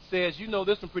 29:11 says, you know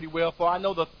this one pretty well, for I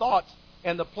know the thoughts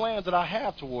and the plans that I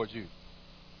have towards you.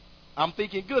 I'm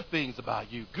thinking good things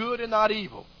about you, good and not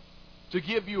evil, to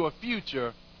give you a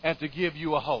future and to give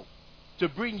you a hope, to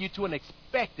bring you to an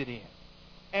expected end.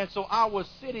 And so I was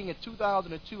sitting in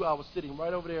 2002, I was sitting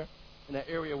right over there in that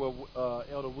area where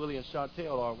Elder Willie and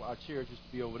Chantel, our chairs used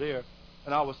to be over there.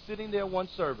 And I was sitting there one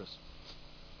service.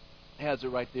 Has it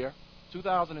right there.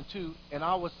 2002. And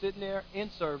I was sitting there in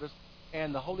service,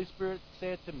 and the Holy Spirit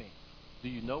said to me, do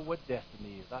you know what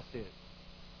destiny is? I said,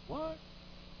 what?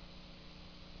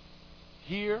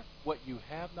 Hear what you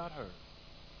have not heard.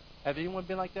 Have anyone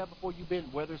been like that before? You've been,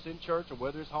 whether it's in church or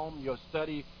whether it's home, your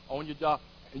study, on your job,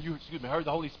 and you, heard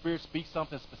the Holy Spirit speak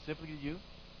something specifically to you?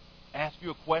 Ask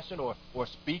you a question or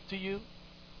speak to you?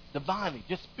 Divinely,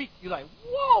 just speak. You're like,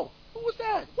 whoa, who was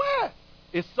that? Where?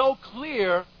 It's so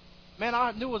clear. Man,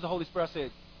 I knew it was the Holy Spirit. I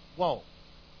said, whoa.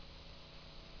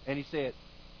 And he said,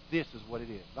 this is what it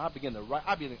is. And I began to write.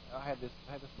 I had this.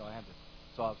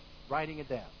 So I was writing it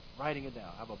down. I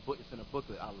have a book. It's in a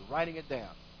booklet. I was writing it down.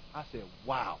 I said,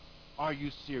 wow, are you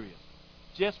serious?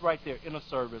 Just right there in a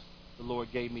service, the Lord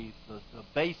gave me the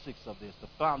basics of this, the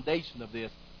foundation of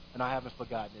this, and I haven't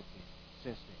forgotten it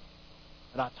since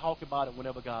then. And I talk about it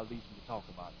whenever God leads me to talk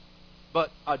about it.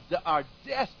 But our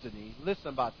destiny, listen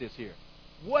about this here.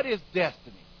 What is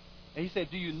destiny? And he said,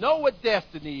 do you know what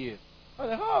destiny is? I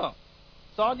said,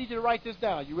 So I need you to write this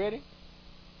down. You ready?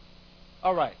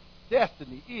 All right.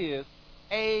 Destiny is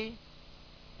a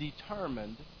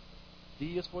determined.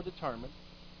 D is for determined.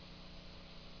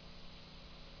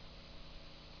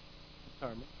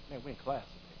 Determined. Man, we're in class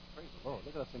today. Praise the Lord.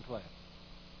 Look at us in class.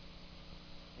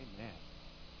 Amen.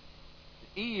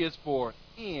 The E is for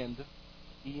end.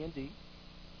 E-N-D.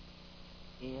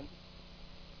 End.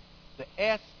 The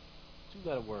S,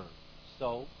 two-letter word.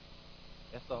 So.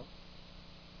 S-O.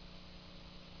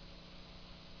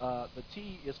 The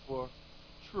T is for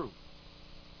truth.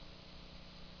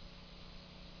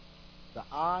 The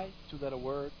I, two-letter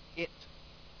word. It.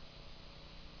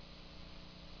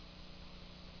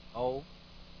 O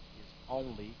is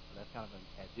only. So that's kind of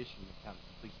an addition that kind of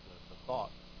completes the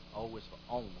thought. O is for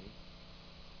only.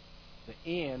 The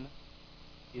N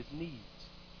is needs.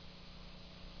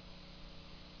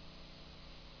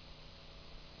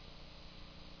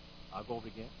 I'll go over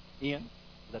it again. N.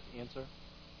 Is that the N, sir?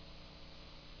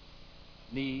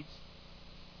 Needs.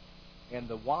 And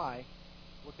the Y,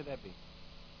 what could that be?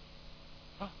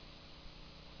 Huh.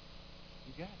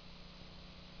 You got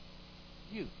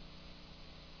it. You.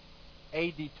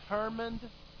 A determined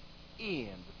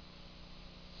end.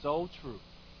 So true.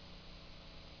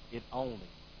 It only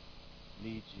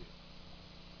needs you.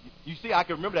 You see, I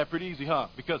can remember that pretty easy, huh?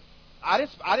 Because I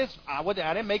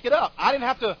didn't make it up. I didn't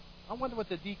have to. I wonder what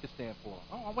the D could stand for.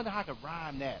 Oh, I wonder how I could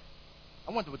rhyme that.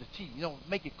 I wonder what the T,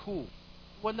 make it cool.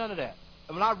 Well, none of that.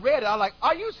 And when I read it, I was like,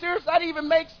 are you serious? That even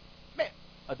makes, man,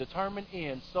 a determined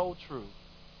end so true.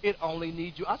 It only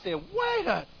needs you. I said, wait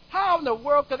a, how in the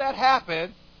world could that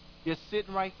happen? It's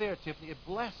sitting right there, Tiffany. It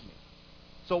blessed me.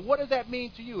 So what does that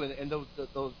mean to you? And those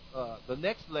the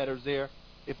next letters there,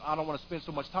 if I don't want to spend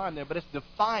so much time there, but it's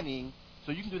defining,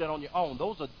 so you can do that on your own.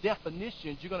 Those are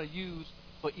definitions you're going to use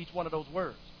for each one of those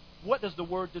words. What does the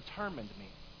word determined mean?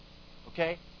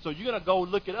 Okay? So you're going to go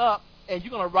look it up, and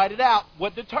you're going to write it out,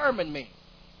 what determined means.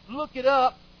 Look it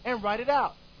up and write it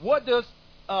out. What does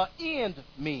end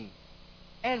mean?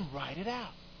 And write it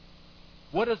out.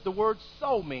 What does the word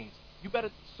so mean? You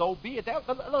better, so be it. That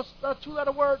a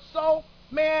two-letter word, so,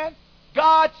 man,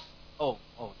 God's, there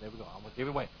we go. I'm going to give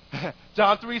it away.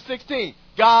 John 3:16.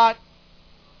 God,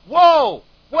 whoa,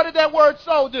 what did that word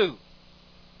so do?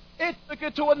 It took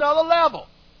it to another level.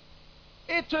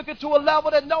 It took it to a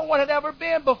level that no one had ever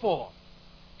been before.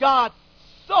 God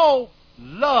so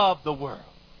loved the world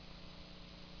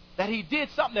that he did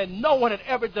something that no one had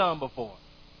ever done before.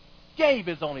 Gave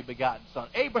his only begotten son.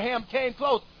 Abraham came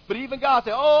close, but even God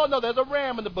said, oh, no, there's a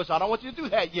ram in the bush. I don't want you to do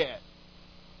that yet.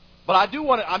 But I do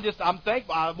want to, I'm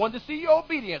thankful. I want to see your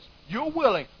obedience. You're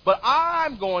willing, but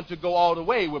I'm going to go all the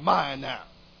way with mine now.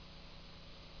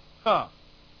 Huh.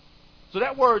 So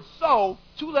that word so,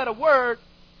 two-letter word,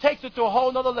 takes it to a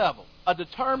whole nother level. A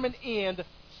determined end.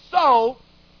 So,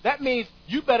 that means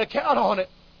you better count on it.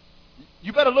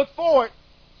 You better look for it.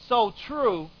 So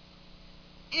true.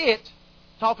 It,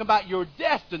 talking about your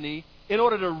destiny, in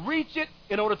order to reach it,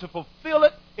 in order to fulfill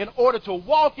it, in order to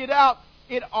walk it out,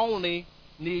 it only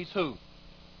needs who?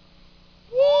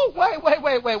 Woo,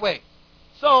 wait.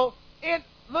 So,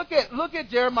 look at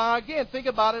Jeremiah again. Think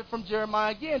about it from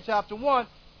Jeremiah again, chapter 1.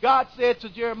 God said to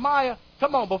Jeremiah,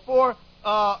 come on, before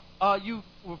you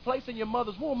were placed in your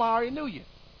mother's womb, I already knew you.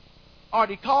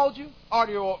 Already called you,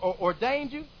 already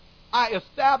ordained you. I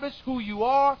established who you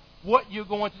are, what you're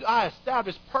going to do. I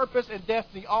established purpose and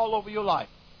destiny all over your life.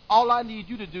 All I need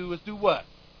you to do is do what?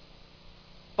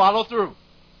 Follow through.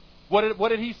 What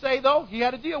did he say, though? He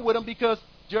had to deal with him because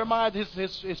Jeremiah,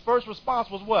 his first response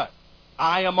was what?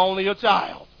 I am only a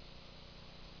child.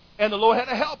 And the Lord had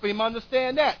to help him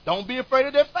understand that. Don't be afraid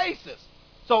of their faces.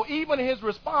 So even in his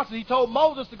response, he told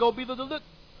Moses to go be the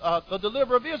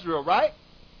deliverer of Israel, right?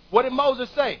 What did Moses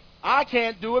say? I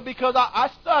can't do it because I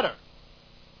stutter.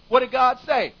 What did God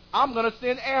say? I'm going to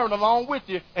send Aaron along with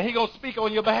you, and he's going to speak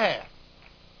on your behalf.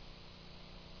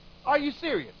 Are you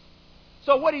serious?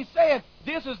 So what he's saying,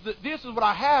 this is what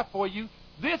I have for you.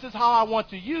 This is how I want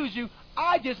to use you.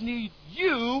 I just need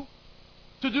you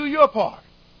to do your part.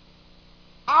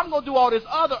 I'm going to do all this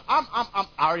other. I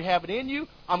already have it in you.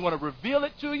 I'm going to reveal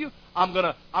it to you. I'm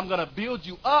going to build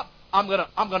you up. I'm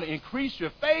going to increase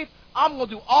your faith. I'm going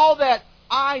to do all that.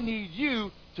 I need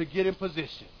you to get in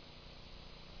position.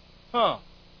 Huh.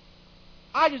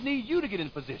 I just need you to get in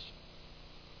position.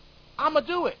 I'm going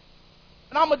to do it.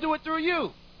 And I'm going to do it through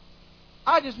you.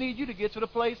 I just need you to get to the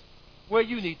place where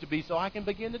you need to be so I can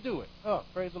begin to do it. Oh,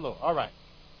 praise the Lord. All right.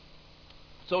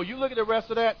 So you look at the rest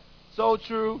of that. So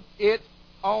true. It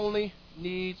only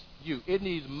needs you. It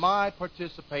needs my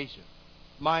participation,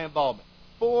 my involvement.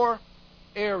 4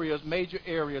 areas, major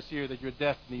areas here that your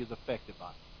destiny is affected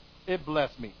by. It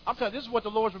blessed me. I'm telling you, this is what the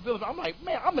Lord's revealing. I'm like,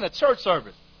 man, I'm in a church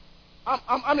service.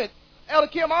 I'm in, Elder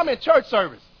Kim, I'm in church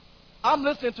service. I'm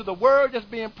listening to the word that's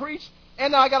being preached,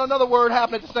 and now I got another word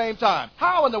happening at the same time.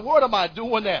 How in the world am I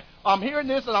doing that? I'm hearing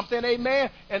this, and I'm saying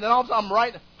amen, and then all of a sudden I'm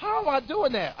writing. How am I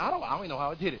doing that? I don't even know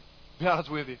how I did it, to be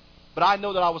honest with you. But I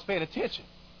know that I was paying attention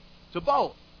to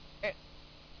both. And,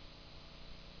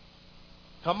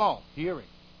 come on, hearing.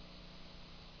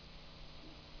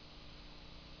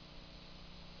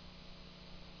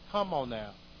 Come on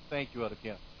now. Thank you, Elder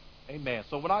Kim. Amen.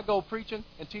 So when I go preaching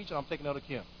and teaching, I'm taking Elder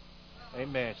Kim.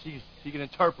 Amen. She can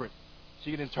interpret.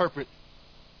 She can interpret.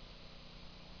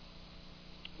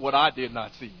 what I did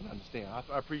not see and understand.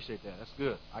 I appreciate that. That's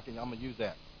good. I'm going to use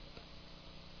that.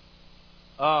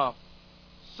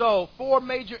 So 4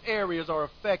 major areas are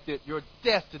affected. Your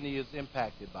destiny is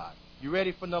impacted by. You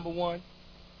ready for number 1?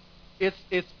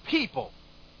 It's people.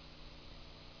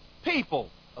 People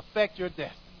affect your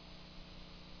destiny.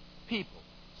 People.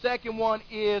 Second one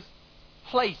is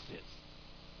places.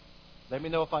 Let me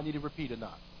know if I need to repeat or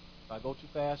not. If I go too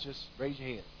fast, just raise your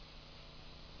hand.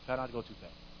 Try not to go too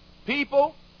fast.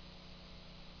 People,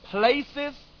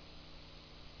 places.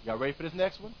 Y'all ready for this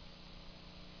next one?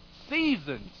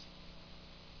 Seasons.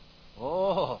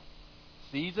 Oh,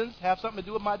 seasons have something to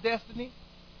do with my destiny?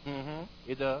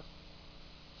 It does.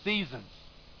 Seasons.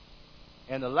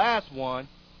 And the last one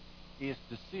is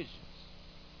decisions.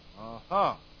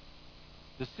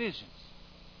 Decisions.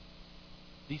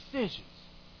 Decisions.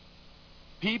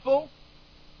 People,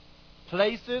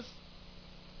 places,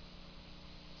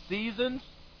 seasons,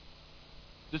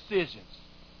 decisions.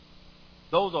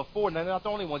 Those are 4. Now, they're not the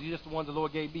only ones. These are just the ones the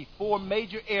Lord gave me. 4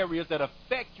 major areas that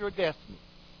affect your destiny.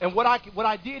 And what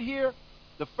I did here,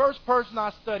 the first person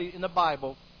I studied in the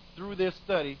Bible through this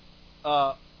study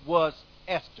was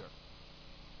Esther.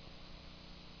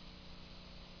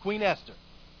 Queen Esther.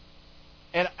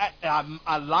 And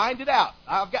I lined it out.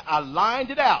 I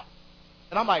lined it out.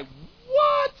 And I'm like,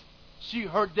 what?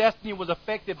 Her destiny was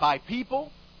affected by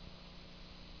people.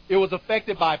 It was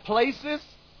affected by places.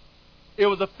 It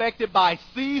was affected by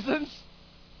seasons.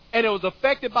 And it was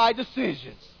affected by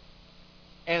decisions.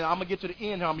 And I'm going to get to the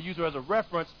end here. I'm going to use her as a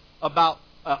reference about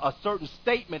a certain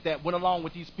statement that went along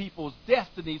with these people's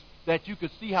destinies that you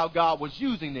could see how God was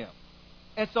using them.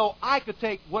 And so I could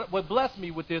take what blessed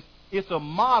me with this. It's a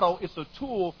model. It's a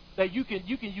tool that you can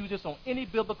use this on any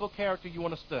biblical character you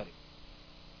want to study.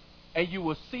 And you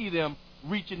will see them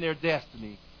reaching their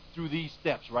destiny through these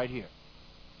steps right here.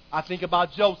 I think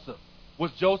about Joseph.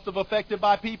 Was Joseph affected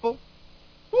by people?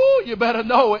 Woo, you better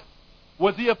know it.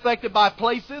 Was he affected by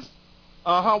places?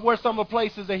 Where's some of the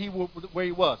places that where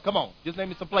he was? Come on, just name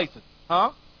me some places.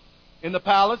 In the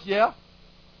palace, yeah.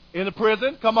 In the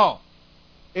prison, come on.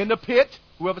 In the pit,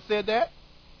 whoever said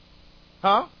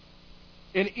that?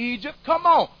 In Egypt, come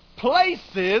on.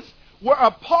 Places were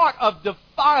a part of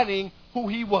defining who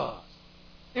he was.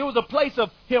 It was a place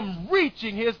of him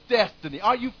reaching his destiny.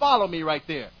 Are you following me right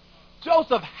there?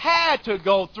 Joseph had to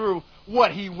go through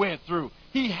what he went through.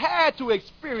 He had to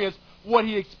experience what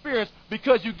he experienced,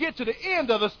 because you get to the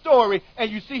end of the story and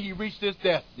you see he reached his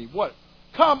destiny. What?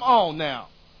 Come on now.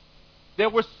 There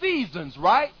were seasons,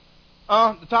 right?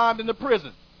 The time in the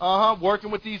prison.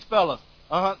 Working with these fellas.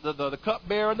 The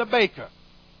cupbearer and the baker.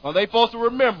 They supposed to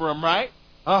remember him, right?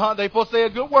 They supposed to say a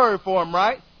good word for him,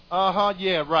 right?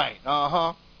 Yeah, right.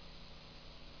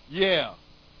 Yeah.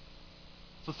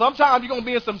 So sometimes you're going to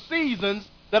be in some seasons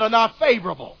that are not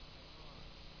favorable.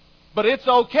 But it's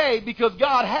okay because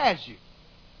God has you.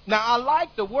 Now, I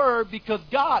like the word because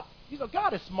God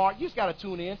is smart. You just got to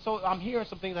tune in. So I'm hearing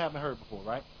some things I haven't heard before,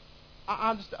 right?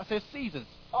 I understand. I said seasons.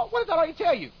 Oh, what does that already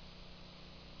tell you?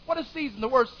 What does the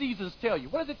word seasons tell you?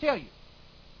 What does it tell you?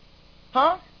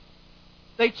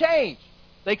 They change.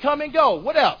 They come and go.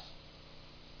 What else?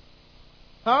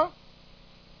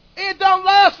 It don't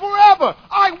last forever.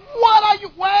 What are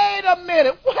you? Wait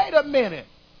a minute.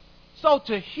 So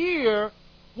to hear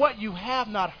what you have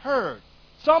not heard.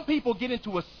 Some people get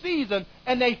into a season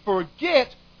and they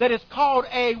forget that it's called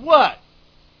a what?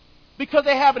 Because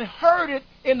they haven't heard it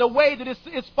in the way that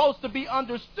it's supposed to be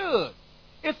understood.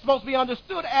 It's supposed to be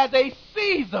understood as a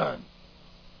season.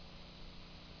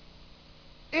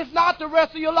 It's not the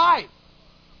rest of your life.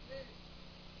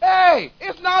 Hey,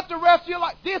 it's not the rest of your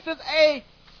life. This is a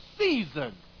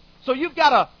season. So you've got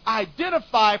to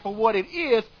identify for what it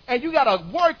is, and you got to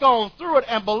work on through it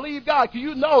and believe God, because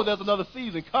you know there's another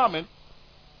season coming.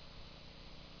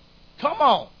 Come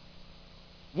on.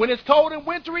 When it's cold and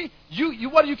wintry,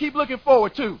 what do you keep looking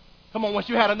forward to? Come on, once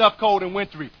you had enough cold and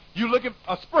wintry, you looking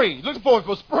for spring. You're looking forward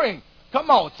for spring. Come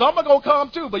on, summer gonna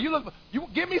come too, but you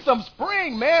give me some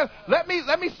spring, man. Let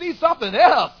me see something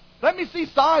else. Let me see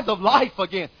signs of life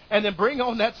again, and then bring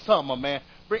on that summer, man.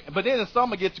 But then the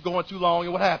summer gets going too long,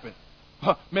 and what happens?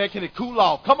 Man, can it cool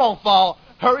off? Come on, fall.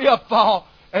 Hurry up, fall.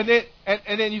 And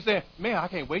then you say, man, I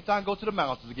can't wait till I can go to the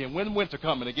mountains again. When winter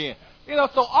coming again?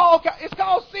 So it's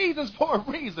called seasons for a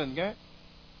reason, okay?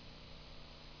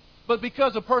 But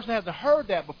because a person hasn't heard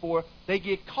that before, they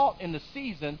get caught in the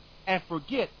season and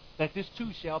forget that this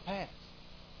too shall pass.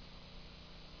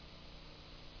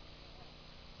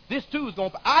 This too is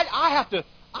going to. I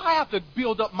have to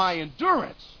build up my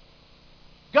endurance.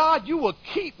 God, you will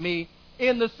keep me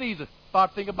in the season. If I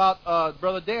think about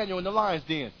Brother Daniel in the lion's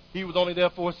den, he was only there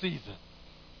for a season.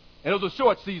 And it was a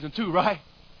short season too, right?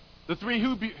 The three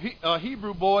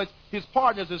Hebrew boys, his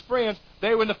partners, his friends,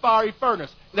 they were in the fiery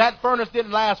furnace. That furnace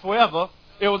didn't last forever.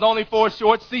 It was only for a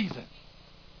short season.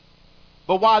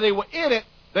 But while they were in it,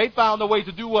 they found a way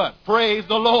to do what? Praise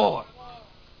the Lord.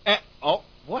 And, oh,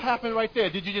 what happened right there?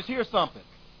 Did you just hear something?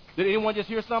 Did anyone just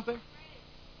hear something?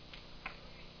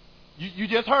 You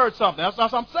just heard something. That's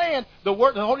what I'm saying. The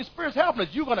Holy Spirit's helping us.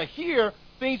 You're going to hear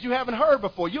things you haven't heard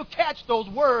before. You'll catch those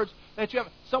words that you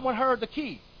haven't. Someone heard the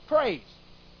key. Praise.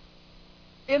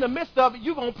 In the midst of it,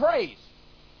 you're going to praise.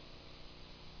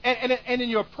 And in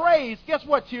your praise, guess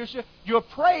what, Tirsha? Your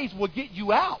praise will get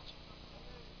you out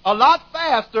a lot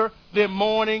faster than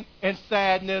mourning and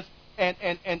sadness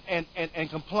and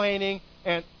complaining.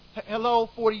 And hello,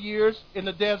 40 years in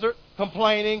the desert,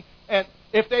 complaining. And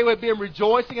if they would have been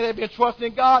rejoicing and they'd been trusting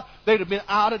in God, they'd have been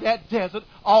out of that desert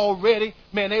already.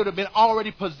 Man, they would have been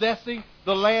already possessing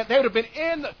the land. They would have been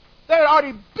they had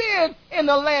already been in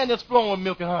the land that's flowing with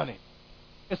milk and honey.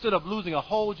 Instead of losing a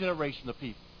whole generation of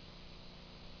people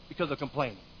because of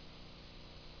complaining.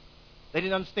 They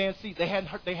didn't understand seasons.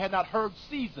 They had not heard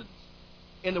seasons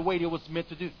in the way it was meant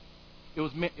to do. It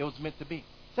was meant to be.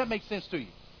 Does that make sense to you?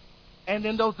 And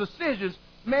then those decisions,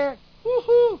 man,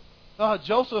 woohoo!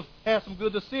 Joseph had some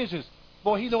good decisions.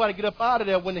 Boy, he knew how to get up out of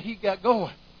there when the heat got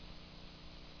going.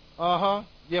 Yeah,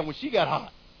 when she got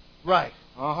hot. Right.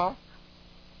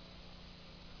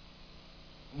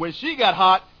 When she got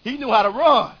hot, he knew how to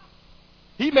run.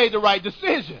 He made the right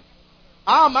decision.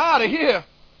 I'm out of here.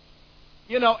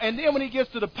 And then when he gets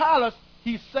to the palace,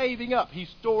 he's saving up. He's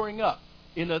storing up.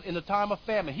 In the time of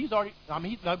famine, he's already,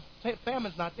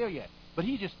 famine's not there yet, but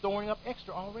he's just storing up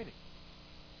extra already.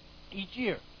 Each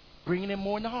year, bringing in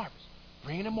more in the harvest.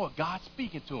 Bringing in more. God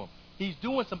speaking to him. He's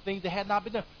doing some things that had not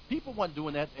been done. People weren't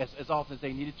doing that as often as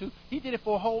they needed to. He did it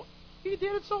he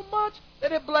did it so much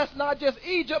that it blessed not just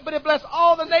Egypt, but it blessed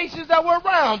all the nations that were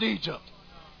around Egypt.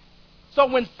 So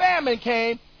when famine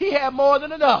came, he had more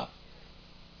than enough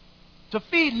to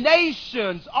feed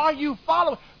nations. Are you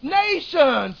following?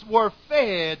 Nations were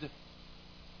fed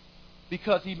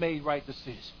because he made right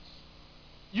decisions.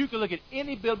 You can look at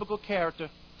any biblical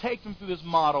character, take them through this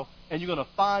model, and you're going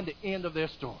to find the end of their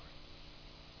story.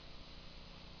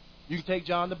 You can take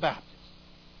John the Baptist,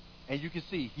 and you can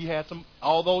see he had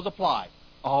all those applied.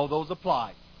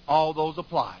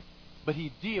 But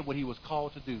he did what he was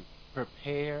called to do.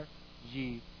 Prepare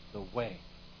ye the way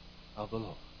of the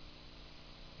Lord.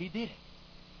 He did it.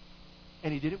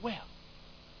 And he did it well.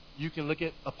 You can look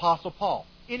at Apostle Paul.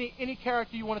 Any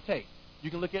character you want to take.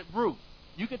 You can look at Ruth.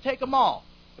 You can take them all.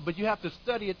 But you have to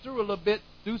study it through a little bit,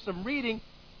 do some reading,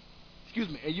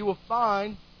 and you will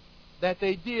find that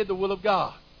they did the will of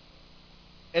God.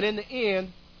 And in the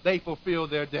end, they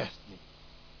fulfilled their destiny.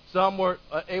 Some were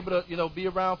able to, be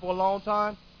around for a long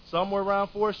time. Some were around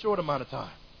for a short amount of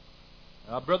time.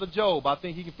 Brother Job, I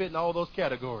think he can fit in all those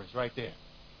categories right there.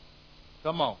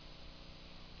 Come on.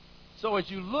 So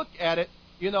as you look at it,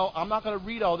 I'm not going to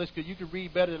read all this because you can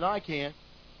read better than I can.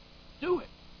 Do it.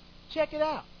 Check it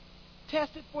out.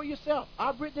 Test it for yourself.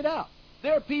 I've written it out.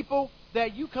 There are people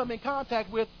that you come in contact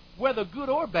with, whether good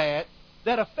or bad,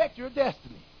 that affect your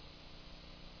destiny.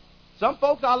 Some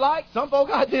folks I like, some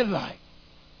folks I didn't like.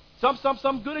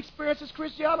 Some good experiences,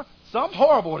 Christiana, some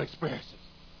horrible experiences.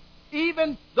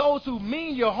 Even those who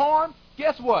mean you harm,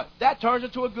 guess what? That turns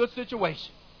into a good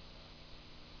situation.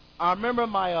 I remember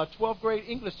my 12th grade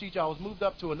English teacher. I was moved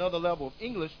up to another level of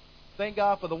English. Thank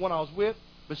God for the one I was with.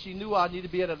 But she knew I needed to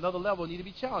be at another level, needed to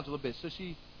be challenged a little bit. So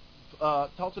she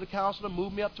talked to the counselor,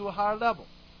 moved me up to a higher level.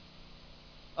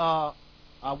 I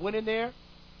went in there.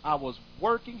 I was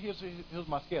working. Here's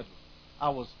my schedule. I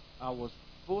was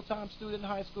full-time student in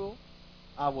high school.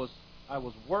 I was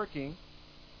working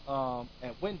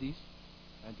at Wendy's.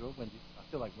 I enjoy Wendy's. I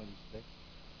feel like Wendy's today.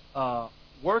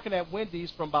 Working at Wendy's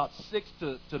from about 6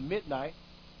 to midnight,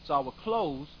 so I would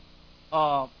close,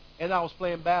 and I was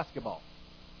playing basketball.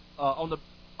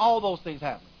 All those things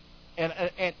happened, and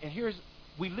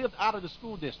we lived out of the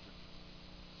school district,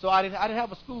 so I didn't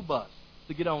have a school bus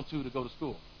to get on to go to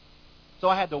school, so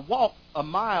I had to walk a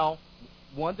mile,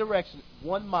 one direction,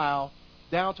 1 mile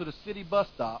down to the city bus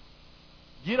stop,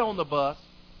 get on the bus,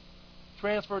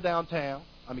 get downtown,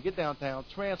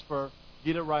 transfer,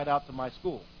 get it right out to my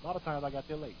school. A lot of times I got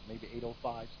there late, maybe 8:05.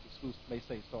 The school may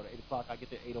say it started at 8 o'clock. I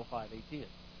get there 8:05, 8:10.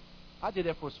 I did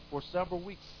that for several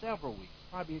weeks,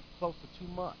 probably close to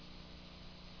 2 months,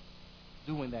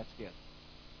 doing that schedule.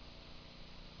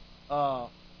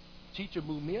 Teacher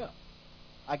moved me up.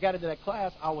 I got into that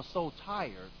class. I was so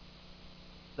tired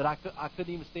that I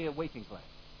couldn't even stay awake in class.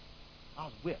 I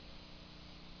was whipped.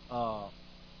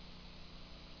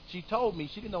 she told me,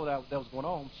 she didn't know that was going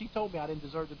on. She told me I didn't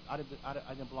deserve to, I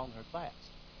didn't belong in her class.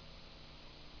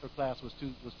 Her class was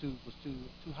too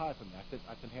high for me.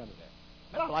 I couldn't handle that.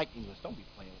 And I like English. Don't be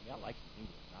playing with me. I like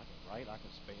English. I can write. I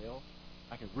can spell.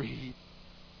 I can read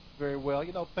very well.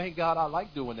 You know, thank God I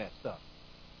like doing that stuff.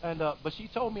 And but she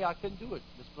told me I couldn't do it,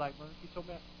 Miss Blackburn. She told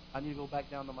me I need to go back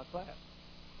down to my class,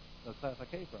 the class I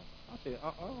came from. I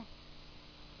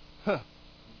said,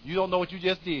 You don't know what you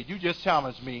just did. You just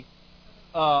challenged me.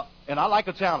 And I like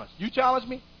a challenge. You challenged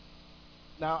me?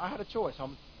 Now, I had a choice.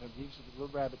 I'm using the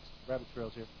little rabbit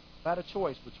trails here. I had a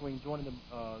choice between joining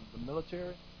the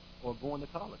military or going to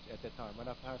college at that time, right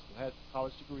after high school. I had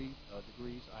college degrees.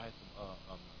 I had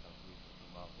some,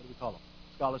 what do we call them?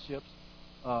 Scholarships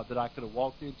that I could have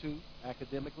walked into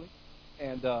academically.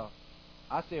 And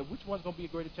I said, which one's going to be a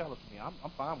greater challenge for me?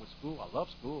 I'm fine with school. I love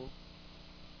school.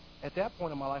 At that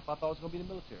point in my life, I thought it was going to be the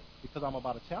military because I'm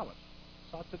about a challenge.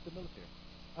 So I took the military.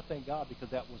 I thank God because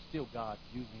that was still God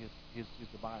using his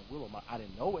divine will. I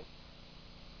didn't know it,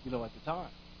 at the time.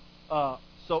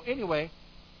 So anyway,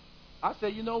 I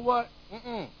said, you know what?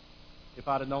 If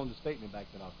I'd have known the statement back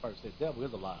then, I first said, devil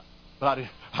is a lie. But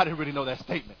I didn't really know that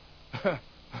statement. So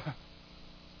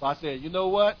I said, you know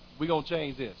what? We're going to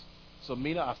change this. So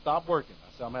Mina, I stopped working.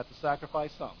 I said, I'm going to have to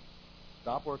sacrifice something.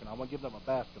 Stop working. I want to give up my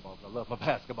basketball because I love my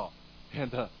basketball.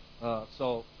 And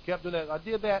so kept doing that. I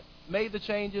did that, made the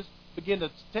changes, began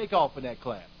to take off in that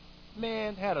class.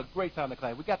 Man, had a great time in the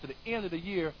class. We got to the end of the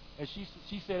year, and she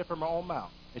said it from her own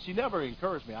mouth. And she never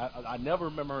encouraged me. I never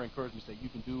remember her encouraging me, say, you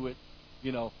can do it.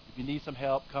 If you need some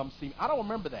help, come see me. I don't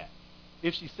remember that.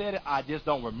 If she said it, I just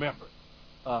don't remember it.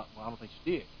 Well, I don't think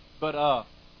she did. But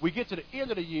we get to the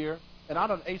end of the year, and I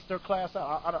done aced her class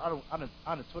out.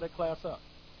 I done tore that class up.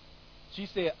 She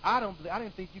said, I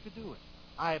didn't think you could do it.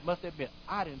 I must admit,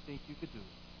 I didn't think you could do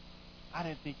it. I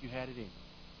didn't think you had it in you.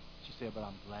 She said, but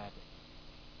I'm glad that you.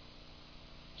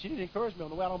 She didn't encourage me on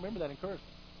the way. I don't remember that encouragement.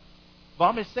 But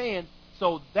I'm just saying,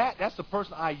 so that's the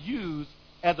person I use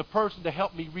as a person to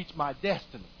help me reach my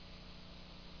destiny.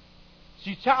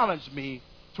 She challenged me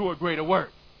to a greater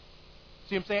work.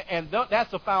 See what I'm saying? And that's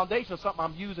the foundation of something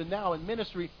I'm using now in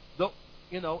ministry.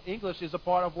 English is a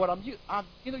part of what I'm using.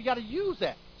 You got to use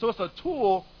that. So it's a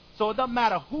tool. So it doesn't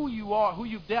matter who you are, who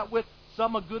you've dealt with.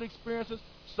 Some are good experiences.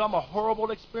 Some are horrible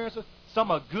experiences.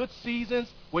 Some are good seasons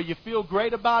where you feel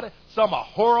great about it. Some are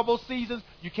horrible seasons.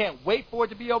 You can't wait for it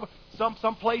to be over.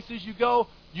 Some places you go,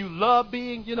 you love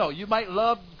being, you might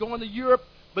love going to Europe,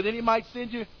 but then he might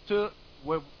send you to,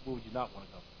 where would you not want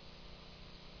to go?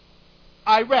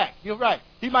 Iraq. You're right.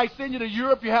 He might send you to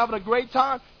Europe. You're having a great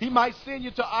time. He might send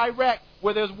you to Iraq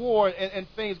where there's war and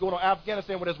things going on.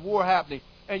 Afghanistan where there's war happening.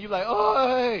 And you're like, oh,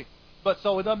 hey. But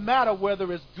so it doesn't matter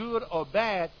whether it's good or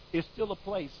bad. It's still a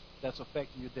place that's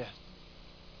affecting your destiny.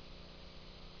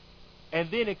 And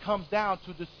then it comes down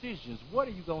to decisions. What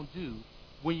are you going to do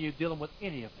when you're dealing with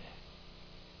any of that?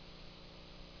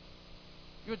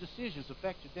 Your decisions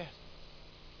affect your destiny.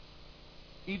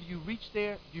 Either you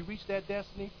reach that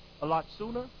destiny a lot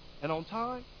sooner and on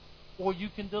time, or you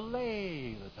can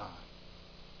delay the time.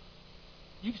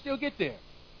 You can still get there.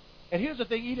 And here's the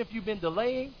thing, even if you've been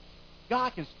delaying,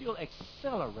 God can still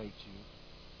accelerate you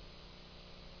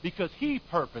because He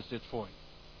purposed it for you.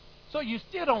 So you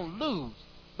still don't lose.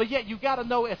 But yet you got to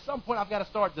know at some point I've got to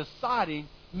start deciding,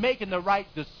 making the right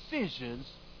decisions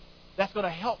that's going to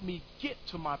help me get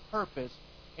to my purpose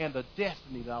and the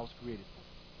destiny that I was created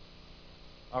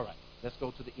for. All right, let's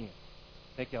go to the end.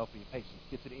 Thank y'all for your patience.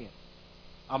 Get to the end.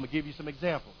 I'm going to give you some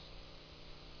examples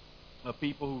of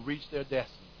people who reached their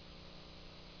destiny.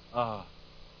 Let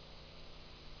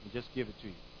me just give it to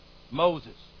you.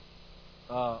 Moses,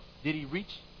 did he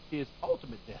reach his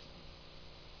ultimate destiny?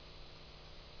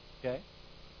 Okay.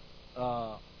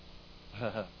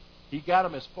 He got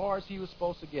him as far as he was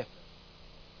supposed to get them.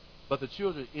 But the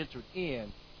children entered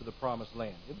in to the promised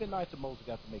land. It'd been nice if Moses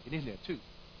got to make it in there too.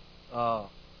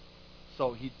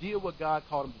 So he did what God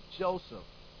called him to. Joseph.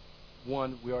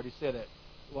 One, we already said that.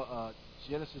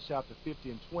 Genesis chapter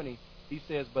 50 and 20, he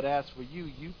says, but as for you,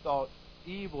 you thought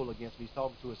evil against me. He's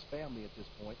talking to his family at this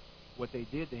point. What they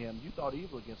did to him, you thought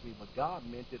evil against me, but God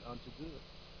meant it unto good,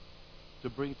 to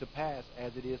bring to pass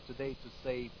as it is today, to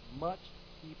save much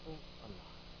people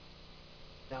alive.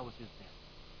 That was his destiny.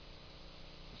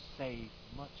 To save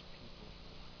much people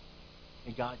alive.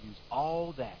 And God used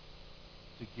all that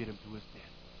to get him to his destiny.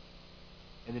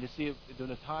 And then you see, during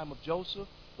the time of Joseph,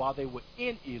 while they were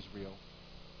in Israel,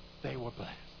 they were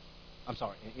blessed. I'm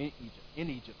sorry, in Egypt. In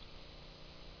Egypt,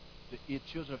 the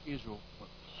children of Israel were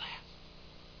blessed.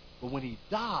 But when he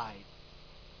died,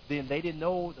 then they didn't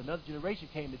know, another generation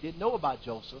came that didn't know about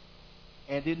Joseph,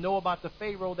 and didn't know about the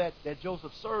Pharaoh that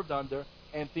Joseph served under,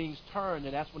 and things turned,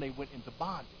 and that's when they went into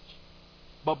bondage.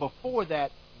 But before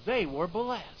that, they were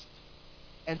blessed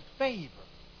and favored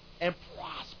and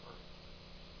prospered.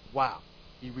 Wow,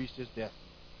 he reached his destiny.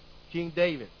 King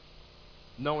David,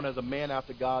 known as a man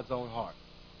after God's own heart,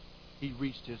 he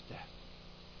reached his destiny.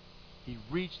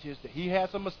 He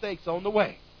had some mistakes on the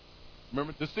way.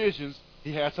 Remember, decisions.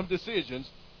 He had some decisions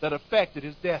that affected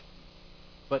his destiny.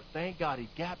 But thank God he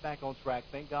got back on track.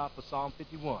 Thank God for Psalm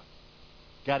 51.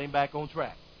 Got him back on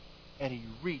track. And he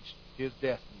reached his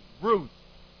destiny. Ruth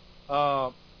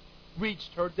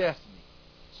reached her destiny.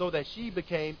 So that she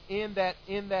became in that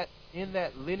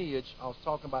lineage I was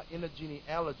talking about, in the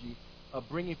genealogy of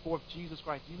bringing forth Jesus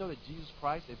Christ. Do you know that Jesus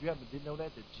Christ, if you didn't know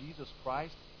that Jesus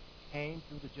Christ came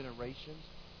through the generations,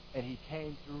 and he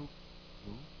came through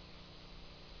Ruth?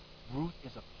 Ruth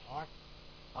is a part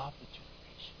of the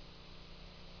generation.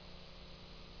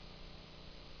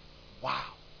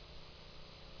 Wow.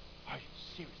 Are you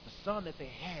serious? The son that they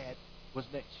had was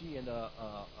next. She and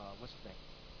what's his name?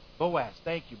 Boaz.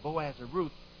 Thank you. Boaz and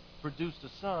Ruth produced a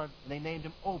son, and they named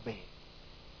him Obed.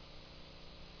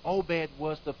 Obed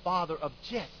was the father of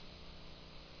Jesse.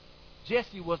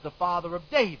 Jesse was the father of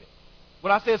David.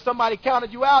 When I said somebody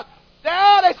counted you out,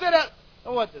 they said that.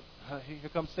 Oh, what? Here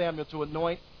comes Samuel to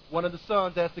anoint one of the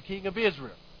sons as the king of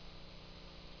Israel.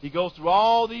 He goes through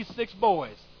all these 6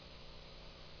 boys.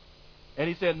 And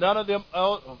he said, none of them.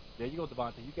 Oh, there you go,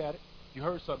 Devontae. You got it. You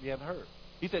heard something you haven't heard.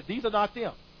 He said, these are not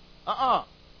them.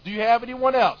 Do you have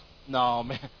anyone else? No,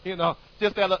 man.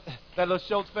 Just that little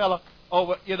Schultz fella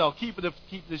over, keeping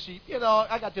the sheep.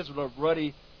 I got this little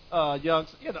ruddy young,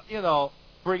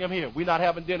 bring him here. We're not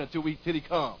having dinner till he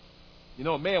comes.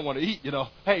 A man want to eat,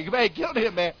 Hey, man, get on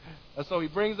here, man. And so he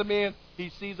brings him in. He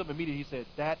sees him immediately. He said,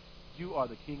 that you are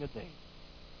the king of David.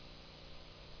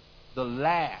 The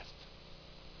last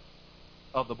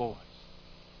of the boys.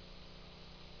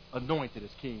 Anointed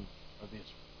as king of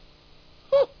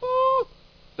Israel.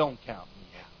 Don't count me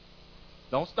out.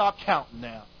 Don't stop counting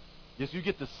now. Yes, you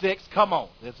get to 6. Come on.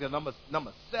 Number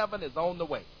 7 is on the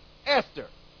way. Esther,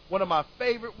 one of my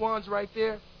favorite ones right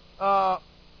there. Out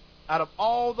of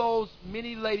all those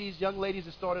many ladies, young ladies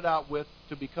that started out with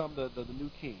to become the new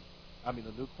king,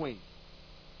 the new queen,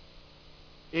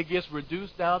 it gets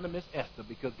reduced down to Miss Esther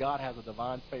because God has a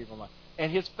divine favor on her. And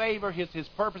his favor, his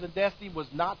purpose and destiny was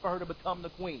not for her to become the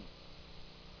queen.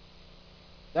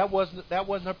 That wasn't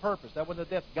her purpose. That wasn't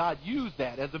her destiny. God used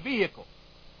that as a vehicle.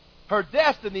 Her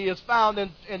destiny is found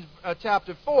in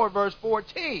chapter 4, verse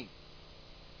 14.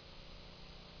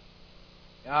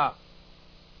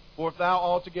 For if thou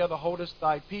altogether holdest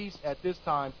thy peace at this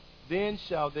time, then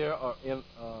shall their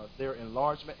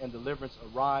enlargement and deliverance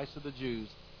arise to the Jews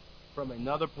from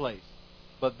another place.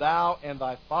 But thou and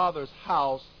thy father's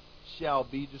house shall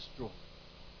be destroyed.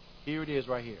 Here it is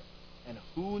right here. And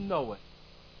who knoweth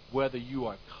whether you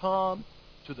are come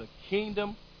to the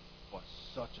kingdom for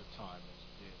such a time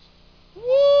as this?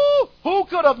 Woo! Who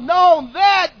could have known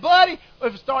that, buddy?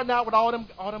 If starting out with all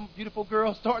them beautiful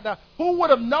girls starting out, who would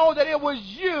have known that it was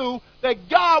you, that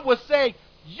God was saying,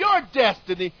 your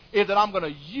destiny is that I'm going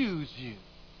to use you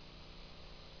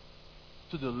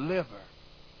to deliver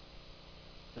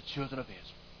the children of Israel.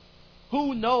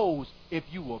 Who knows if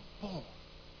you were born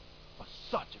for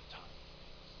such a time?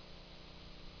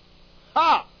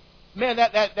 Ha! Man,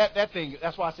 that thing,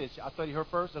 that's why I said I studied her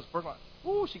first. That's the first one.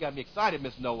 Ooh, she got me excited,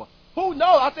 Miss Noah. Who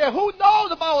knows? I said, who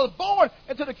knows if I was born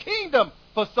into the kingdom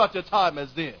for such a time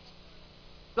as this?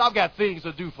 So I've got things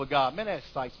to do for God. Man, that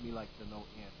excites me like to no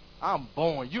end. I'm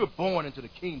born. You're born into the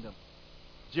kingdom.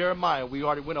 Jeremiah, we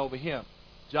already went over him.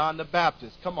 John the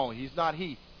Baptist, come on, he's not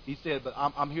he. He said, but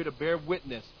I'm here to bear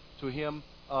witness to him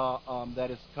that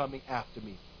is coming after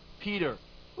me. Peter,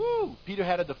 Peter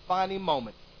had a defining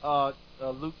moment.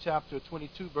 Luke chapter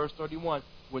 22, verse 31,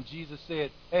 when Jesus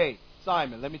said, hey,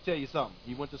 Simon, let me tell you something.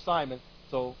 He went to Simon,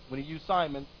 so when he used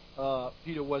Simon,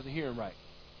 Peter wasn't hearing right.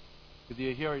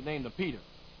 Because he already named him Peter.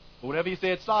 But whenever he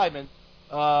said Simon,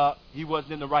 he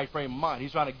wasn't in the right frame of mind.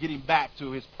 He's trying to get him back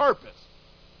to his purpose.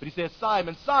 But he said,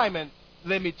 Simon, Simon,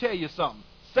 let me tell you something.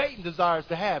 Satan desires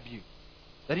to have you,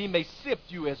 that he may sift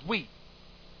you as wheat.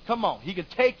 Come on, he can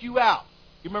take you out.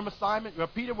 You remember Simon?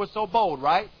 Peter was so bold,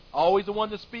 right? Always the one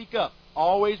to speak up.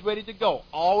 Always ready to go.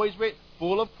 Always ready,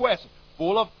 full of questions.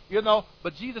 Full of,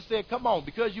 but Jesus said, come on,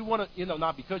 because you want to,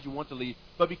 not because you want to lead,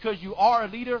 but because you are a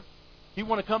leader, he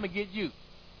want to come and get you.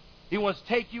 He wants to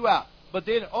take you out. But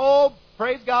then,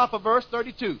 praise God for verse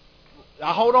 32.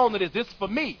 I hold on to this. This is for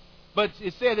me. But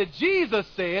it said that Jesus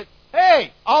said,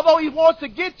 hey, although he wants to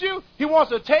get you, he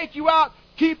wants to take you out,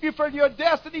 keep you from your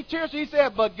destiny, church. He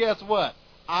said, but guess what?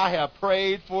 I have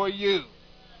prayed for you.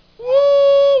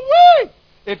 Woo-wee!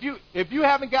 If you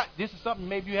haven't got, this is something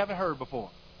maybe you haven't heard before.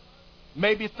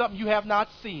 Maybe it's something you have not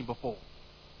seen before.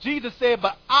 Jesus said,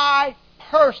 but I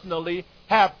personally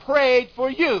have prayed for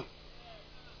you.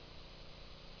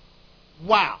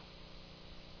 Wow.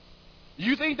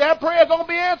 You think that prayer is going to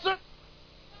be answered?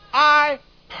 I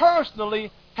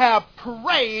personally have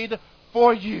prayed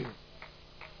for you.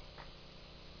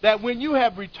 That when you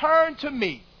have returned to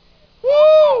me,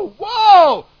 woo,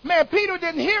 whoa, man, Peter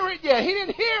didn't hear it yet. He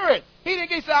didn't hear it.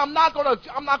 He said, I'm not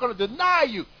gonna deny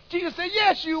you. Jesus said,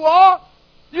 yes, you are.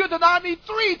 You denied me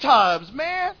 3 times,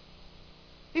 man.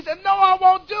 He said, no, I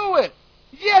won't do it.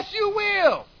 Yes, you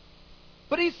will.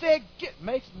 But he said,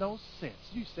 makes no sense.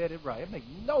 You said it right. It makes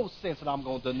no sense that I'm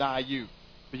going to deny you.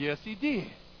 But yes, he did.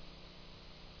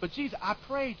 But Jesus, I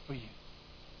prayed for you.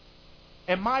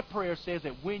 And my prayer says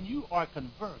that when you are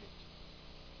converted,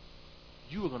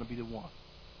 you are going to be the one.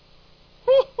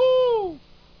 Woo-hoo!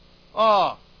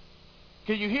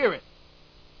 Can you hear it?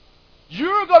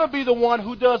 You're going to be the one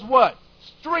who does what?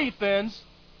 Strengthens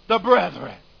the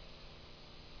brethren.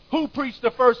 Who preached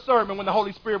the first sermon when the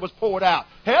Holy Spirit was poured out?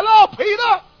 Hello,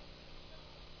 Peter!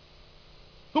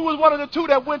 Who was one of the 2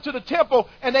 that went to the temple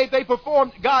and they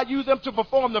performed, God used them to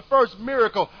perform the first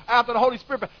miracle after the Holy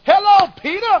Spirit. Hello,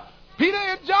 Peter! Peter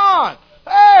and John.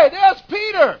 Hey, there's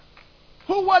Peter.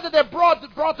 Who was it that brought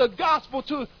the gospel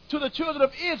to the children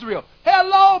of Israel?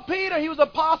 Hello, Peter. He was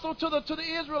apostle to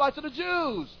the Israelites, to the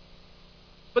Jews.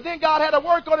 But then God had to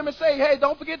work on him and say, hey,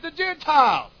 don't forget the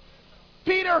Gentiles.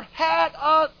 Peter had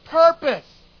a purpose,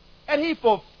 and he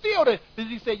fulfilled it. Because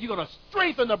he said, you're going to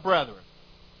strengthen the brethren.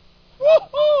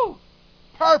 Woo-hoo!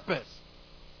 Purpose.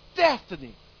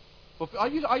 Destiny. Are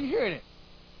you hearing it?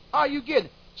 Are you getting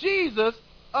it? Jesus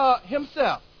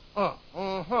himself.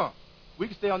 We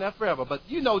can stay on that forever, but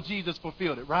you know Jesus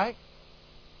fulfilled it, right?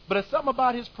 But it's something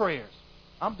about his prayers.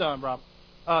 I'm done, Robert.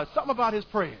 Something about his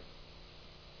prayers.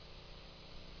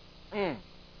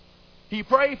 He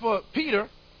prayed for Peter,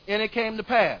 and it came to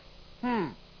pass.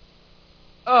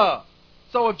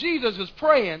 So if Jesus is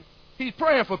praying, he's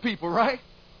praying for people, right?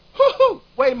 Woo-hoo!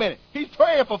 Wait a minute. He's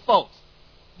praying for folks.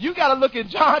 You got to look in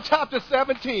John chapter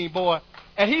 17, boy,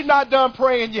 and he's not done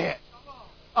praying yet.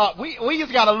 We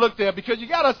just got to look there because you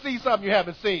got to see something you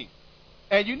haven't seen.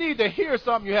 And you need to hear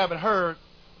something you haven't heard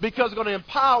because it's going to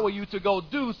empower you to go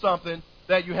do something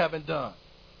that you haven't done.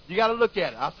 You got to look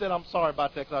at it. I said I'm sorry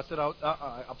about that because I said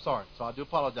I'm sorry. So I do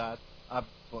apologize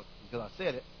because I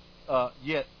said it.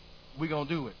 Yet we're going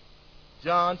to do it.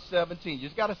 John 17. You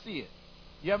just got to see it.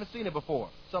 You haven't seen it before.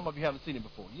 Some of you haven't seen it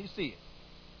before. You see it.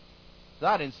 So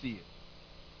I didn't see it.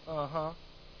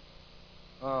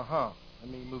 Let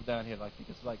me move down here. I think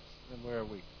it's like, where are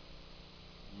we?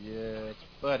 Yes,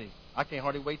 buddy. I can't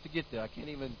hardly wait to get there. I can't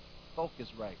even focus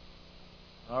right.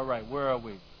 All right, where are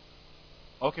we?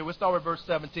 Okay, we'll start with verse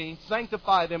 17.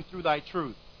 Sanctify them through thy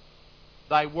truth.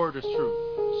 Thy word is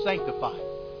true. Sanctify.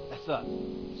 That's us.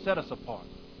 Set us apart.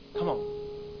 Come on.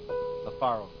 The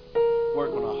fire.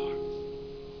 Work on our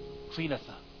hearts. Clean us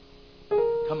up.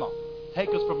 Come on. Take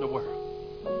us from the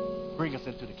world. Bring us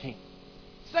into the kingdom.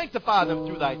 Sanctify them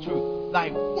through thy truth. Thy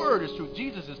word is true.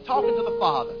 Jesus is talking to the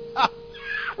Father.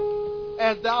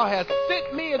 As thou hast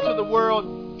sent me into the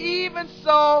world, even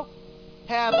so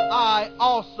have I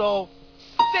also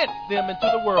sent them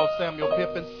into the world, Samuel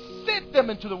Pippin. Sent them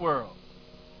into the world.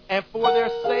 And for their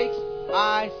sakes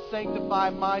I sanctify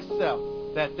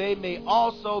myself, that they may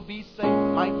also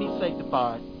might be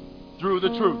sanctified through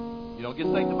the truth. You don't get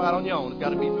sanctified on your own. It's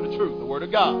got to be through the truth, the word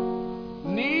of God.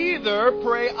 Neither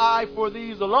pray I for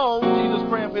these alone. Jesus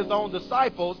praying for his own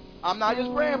disciples. I'm not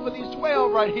just praying for these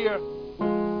 12 right here.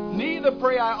 Neither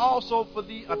pray I also for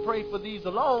I pray for these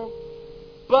alone,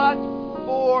 but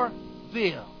for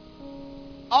them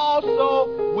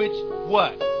also which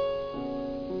what?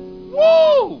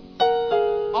 Woo!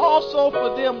 Also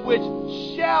for them which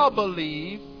shall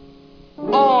believe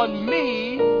on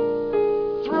me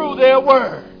through their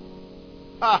word.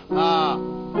 Ha ha.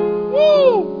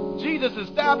 Woo! Jesus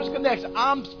established connection.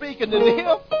 I'm speaking to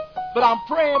them, but I'm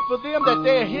praying for them that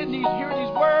they're hearing these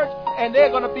words, and they're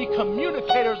going to be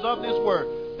communicators of this word.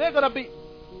 They're going to be,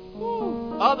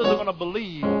 others are going to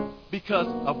believe because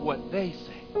of what they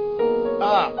say.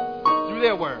 Through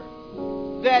their word.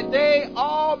 That they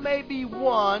all may be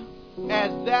one,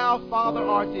 as thou, Father,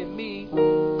 art in me,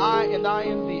 I and I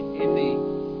in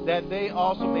thee, that they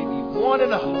also may be one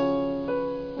in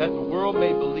us, that the world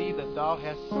may believe that thou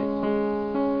hast sent me.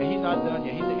 And he's not done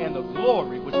yet. He said, and the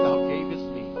glory which thou gavest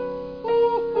me,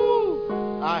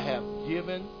 I have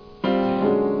given them,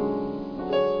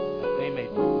 that they may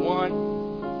be one,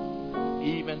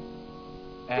 even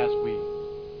as we.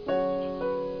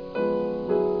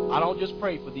 I don't just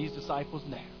pray for these disciples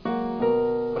now,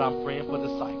 but I'm praying for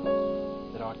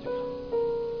disciples that are to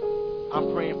come.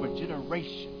 I'm praying for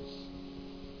generations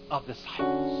of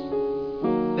disciples.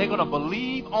 They're going to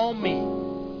believe on me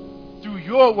through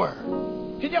your word.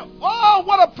 Can you? Oh,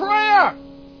 what a prayer!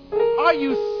 Are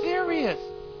you serious?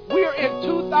 We're in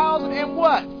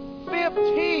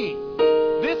 2015.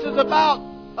 This is about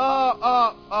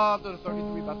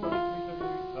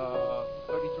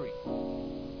 33.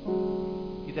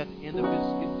 He's at the end of his,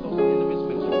 getting close to the end of his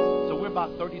ministry. So we're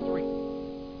about 33.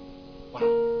 Wow.